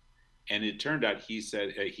from. And it turned out he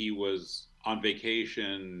said he was on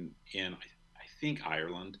vacation in, I think,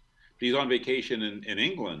 Ireland. But he's on vacation in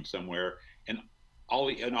England somewhere. And all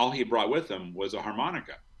he brought with him was a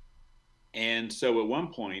harmonica. And so at one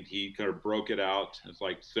point he kind of broke it out. It's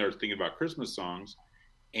like started thinking about Christmas songs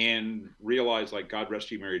and realized like God Rest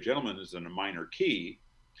Ye Merry Gentlemen is in a minor key.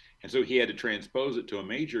 And so he had to transpose it to a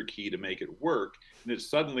major key to make it work. And it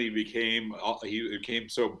suddenly became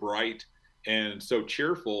so bright and so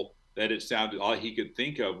cheerful that it sounded, all he could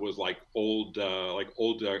think of was like old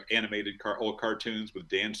animated cartoons with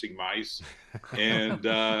dancing mice. And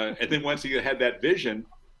then once he had that vision,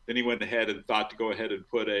 then he went ahead and thought to go ahead and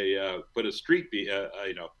put a street beat, a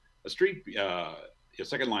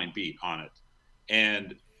second line beat on it,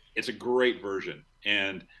 and it's a great version.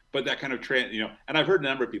 But that kind of and I've heard a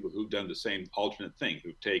number of people who've done the same alternate thing,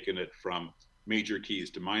 who've taken it from major keys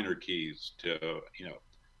to minor keys to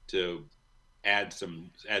add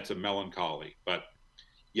some melancholy. But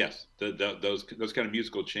yes, those kind of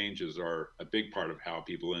musical changes are a big part of how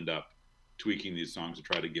people end up tweaking these songs to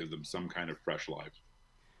try to give them some kind of fresh life.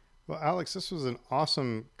 Well, Alex, this was an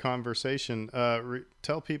awesome conversation.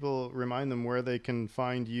 Remind them where they can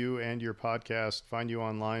find you and your podcast, find you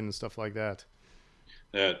online and stuff like that.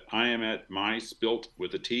 That I am at milk.com,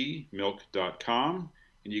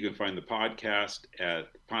 and you can find the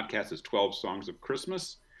podcast is 12 Songs of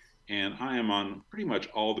Christmas, and I am on pretty much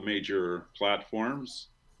all the major platforms,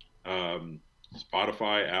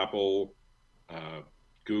 Spotify, Apple,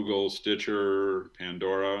 Google, Stitcher,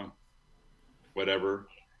 Pandora, whatever.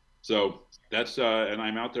 So that's and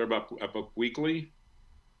I'm out there about weekly,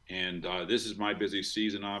 and this is my busy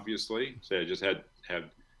season, obviously. So I just had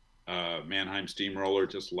Mannheim Steamroller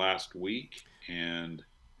just last week, and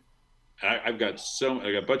I've got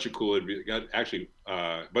a bunch of cool interviews. Got actually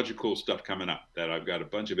a bunch of cool stuff coming up that I've got a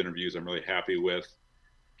bunch of interviews I'm really happy with,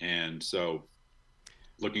 and so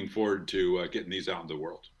looking forward to getting these out in the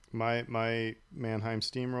world. My Mannheim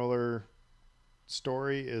Steamroller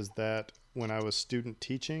story is that when I was student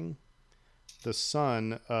teaching, the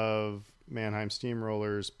son of Mannheim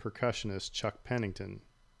Steamroller's percussionist Chuck Pennington,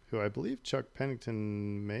 who I believe Chuck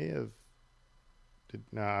Pennington may have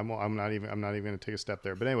I'm not even going to take a step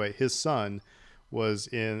there. But anyway, his son was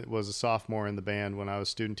a sophomore in the band when I was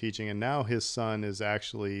student teaching, and now his son is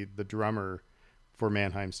actually the drummer for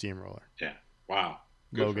Mannheim Steamroller. Yeah. Wow.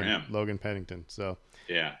 Good for him. Logan Pennington. So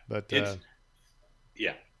yeah. But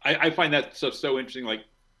I find that so interesting. Like,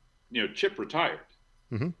 Chip retired.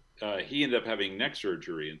 Mm-hmm. He ended up having neck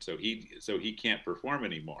surgery, and so he can't perform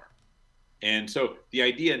anymore. And so the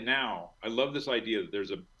idea now, I love this idea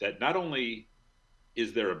that not only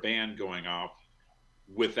is there a band going off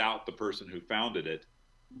without the person who founded it,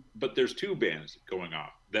 but there's two bands going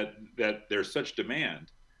off. That there's such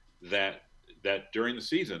demand that during the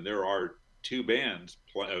season there are two bands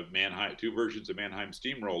two versions of Mannheim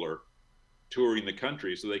Steamroller touring the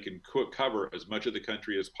country, so they can cover as much of the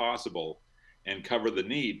country as possible and cover the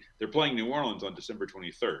need. They're playing New Orleans on December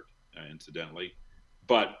 23rd, incidentally.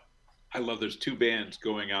 But I love there's two bands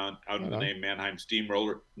going on out in the name Mannheim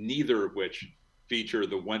Steamroller, neither of which feature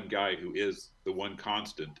the one guy who is the one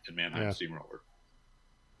constant in Mannheim Steamroller.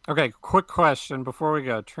 Okay, quick question before we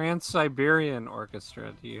go. Trans-Siberian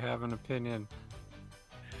Orchestra, do you have an opinion?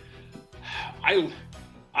 I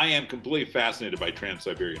am completely fascinated by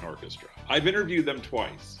Trans-Siberian Orchestra. I've interviewed them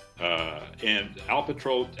twice, and Al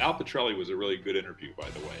Pitrelli was a really good interview, by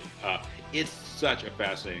the way. It's such a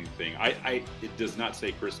fascinating thing. It does not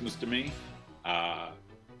say Christmas to me.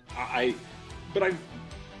 I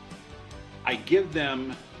give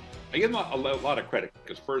them a lot of credit,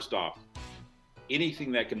 because first off,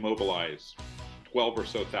 anything that can mobilize 12 or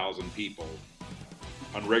so thousand people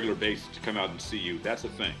on a regular basis to come out and see you, that's a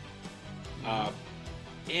thing.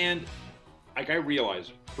 And like I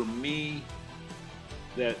realize, for me,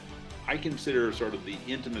 that I consider sort of the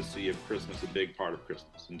intimacy of Christmas a big part of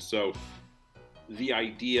Christmas. And so the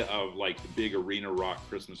idea of like the big arena rock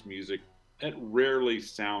Christmas music, that rarely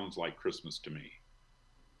sounds like Christmas to me.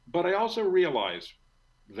 But I also realize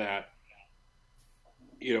that,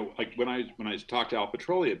 you know, like when I talked to Al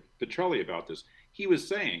Petrelli about this, he was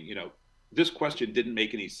saying, you know, this question didn't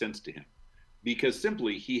make any sense to him because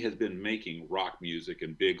simply he has been making rock music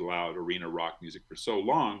and big, loud arena rock music for so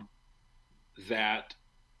long that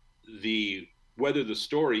whether the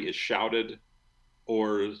story is shouted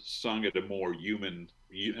or sung at in a more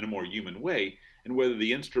human way, and whether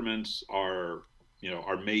the instruments are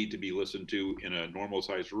made to be listened to in a normal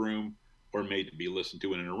sized room or made to be listened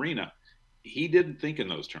to in an arena, he didn't think in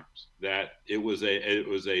those terms. That it was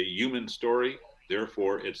a human story,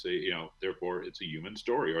 therefore it's a human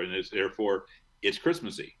story, therefore it's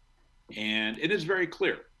Christmassy, and it is very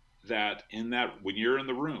clear that when you're in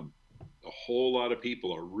the room, a whole lot of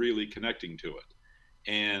people are really connecting to it.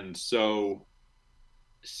 And so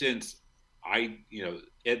since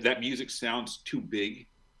that music sounds too big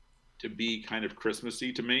to be kind of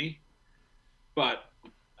Christmassy to me, but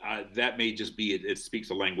that may just be it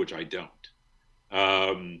speaks a language I don't.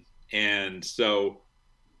 And so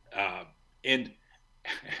and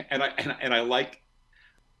I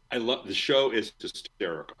love the show is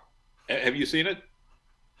hysterical. Have you seen it?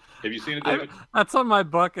 Have you seen it, David? That's on my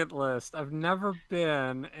bucket list. I've never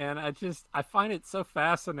been, and I find it so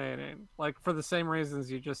fascinating, like for the same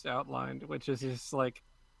reasons you just outlined, which is just like,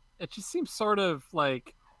 it just seems sort of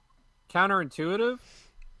like counterintuitive.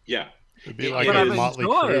 Yeah. It'd be like what Motley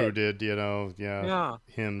Crue did,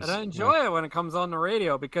 hymns. And I enjoy it when it comes on the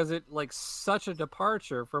radio because it like such a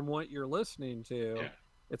departure from what you're listening to. Yeah.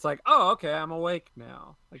 It's like, oh, okay, I'm awake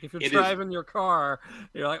now. Like if you're driving your car,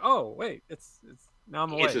 you're like, oh, wait, it's now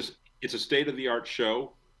I'm awake. It's a state-of-the-art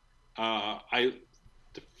show. The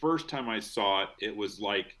first time I saw it, it was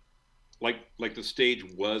like the stage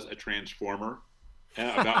was a transformer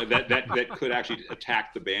that could actually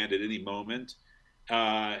attack the band at any moment.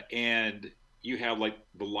 And you have like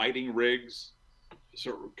the lighting rigs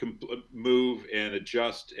sort of move and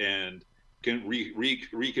adjust and can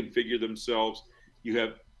reconfigure themselves. You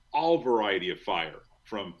have all variety of fire,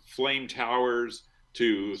 from flame towers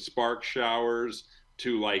to spark showers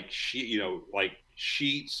to like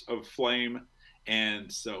sheets of flame.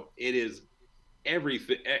 And so it is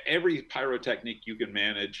everything, every pyrotechnic you can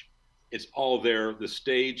manage. It's all there. The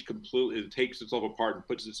stage completely takes itself apart and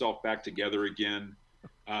puts itself back together again.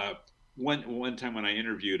 One time when I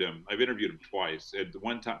interviewed him, I've interviewed him twice. And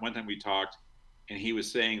one time we talked, and he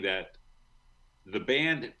was saying that the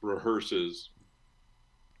band rehearses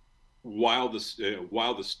while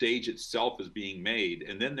the stage itself is being made,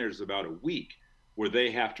 and then there's about a week where they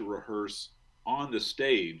have to rehearse on the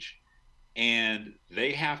stage, and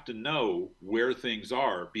they have to know where things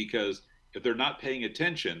are, because if they're not paying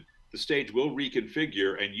attention, the stage will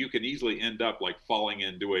reconfigure, and you can easily end up like falling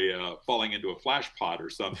into a flash pod or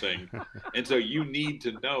something. And so you need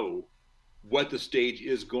to know what the stage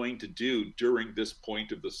is going to do during this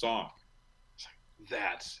point of the song.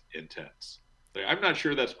 That's intense. Like, I'm not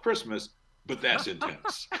sure that's Christmas, but that's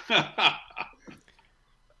intense.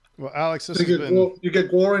 Well, Alex, this has been... You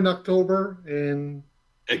get War in October and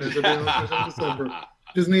December.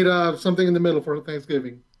 Just need something in the middle for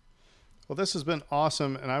Thanksgiving. Well, this has been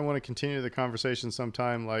awesome, and I want to continue the conversation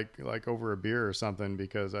sometime, like over a beer or something,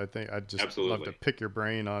 because I think I'd just love to pick your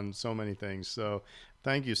brain on so many things. So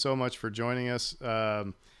thank you so much for joining us.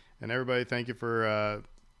 And everybody, thank you for,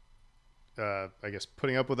 I guess,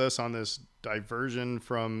 putting up with us on this diversion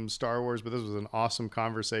from Star Wars. But this was an awesome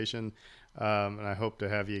conversation, and I hope to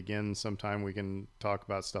have you again sometime. We can talk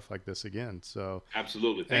about stuff like this again. So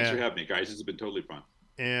absolutely. Thanks for having me, guys. This has been totally fun.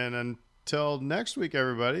 And until next week,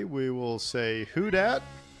 everybody, we will say who dat?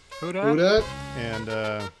 Who dat?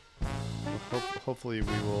 And hopefully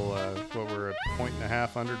we will, we're a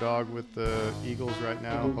 1.5 underdog with the Eagles right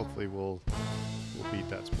now. Mm-hmm. Hopefully we'll beat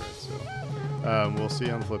that spread. So we'll see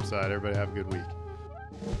you on the flip side. Everybody have a good week.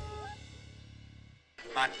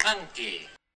 McConkey.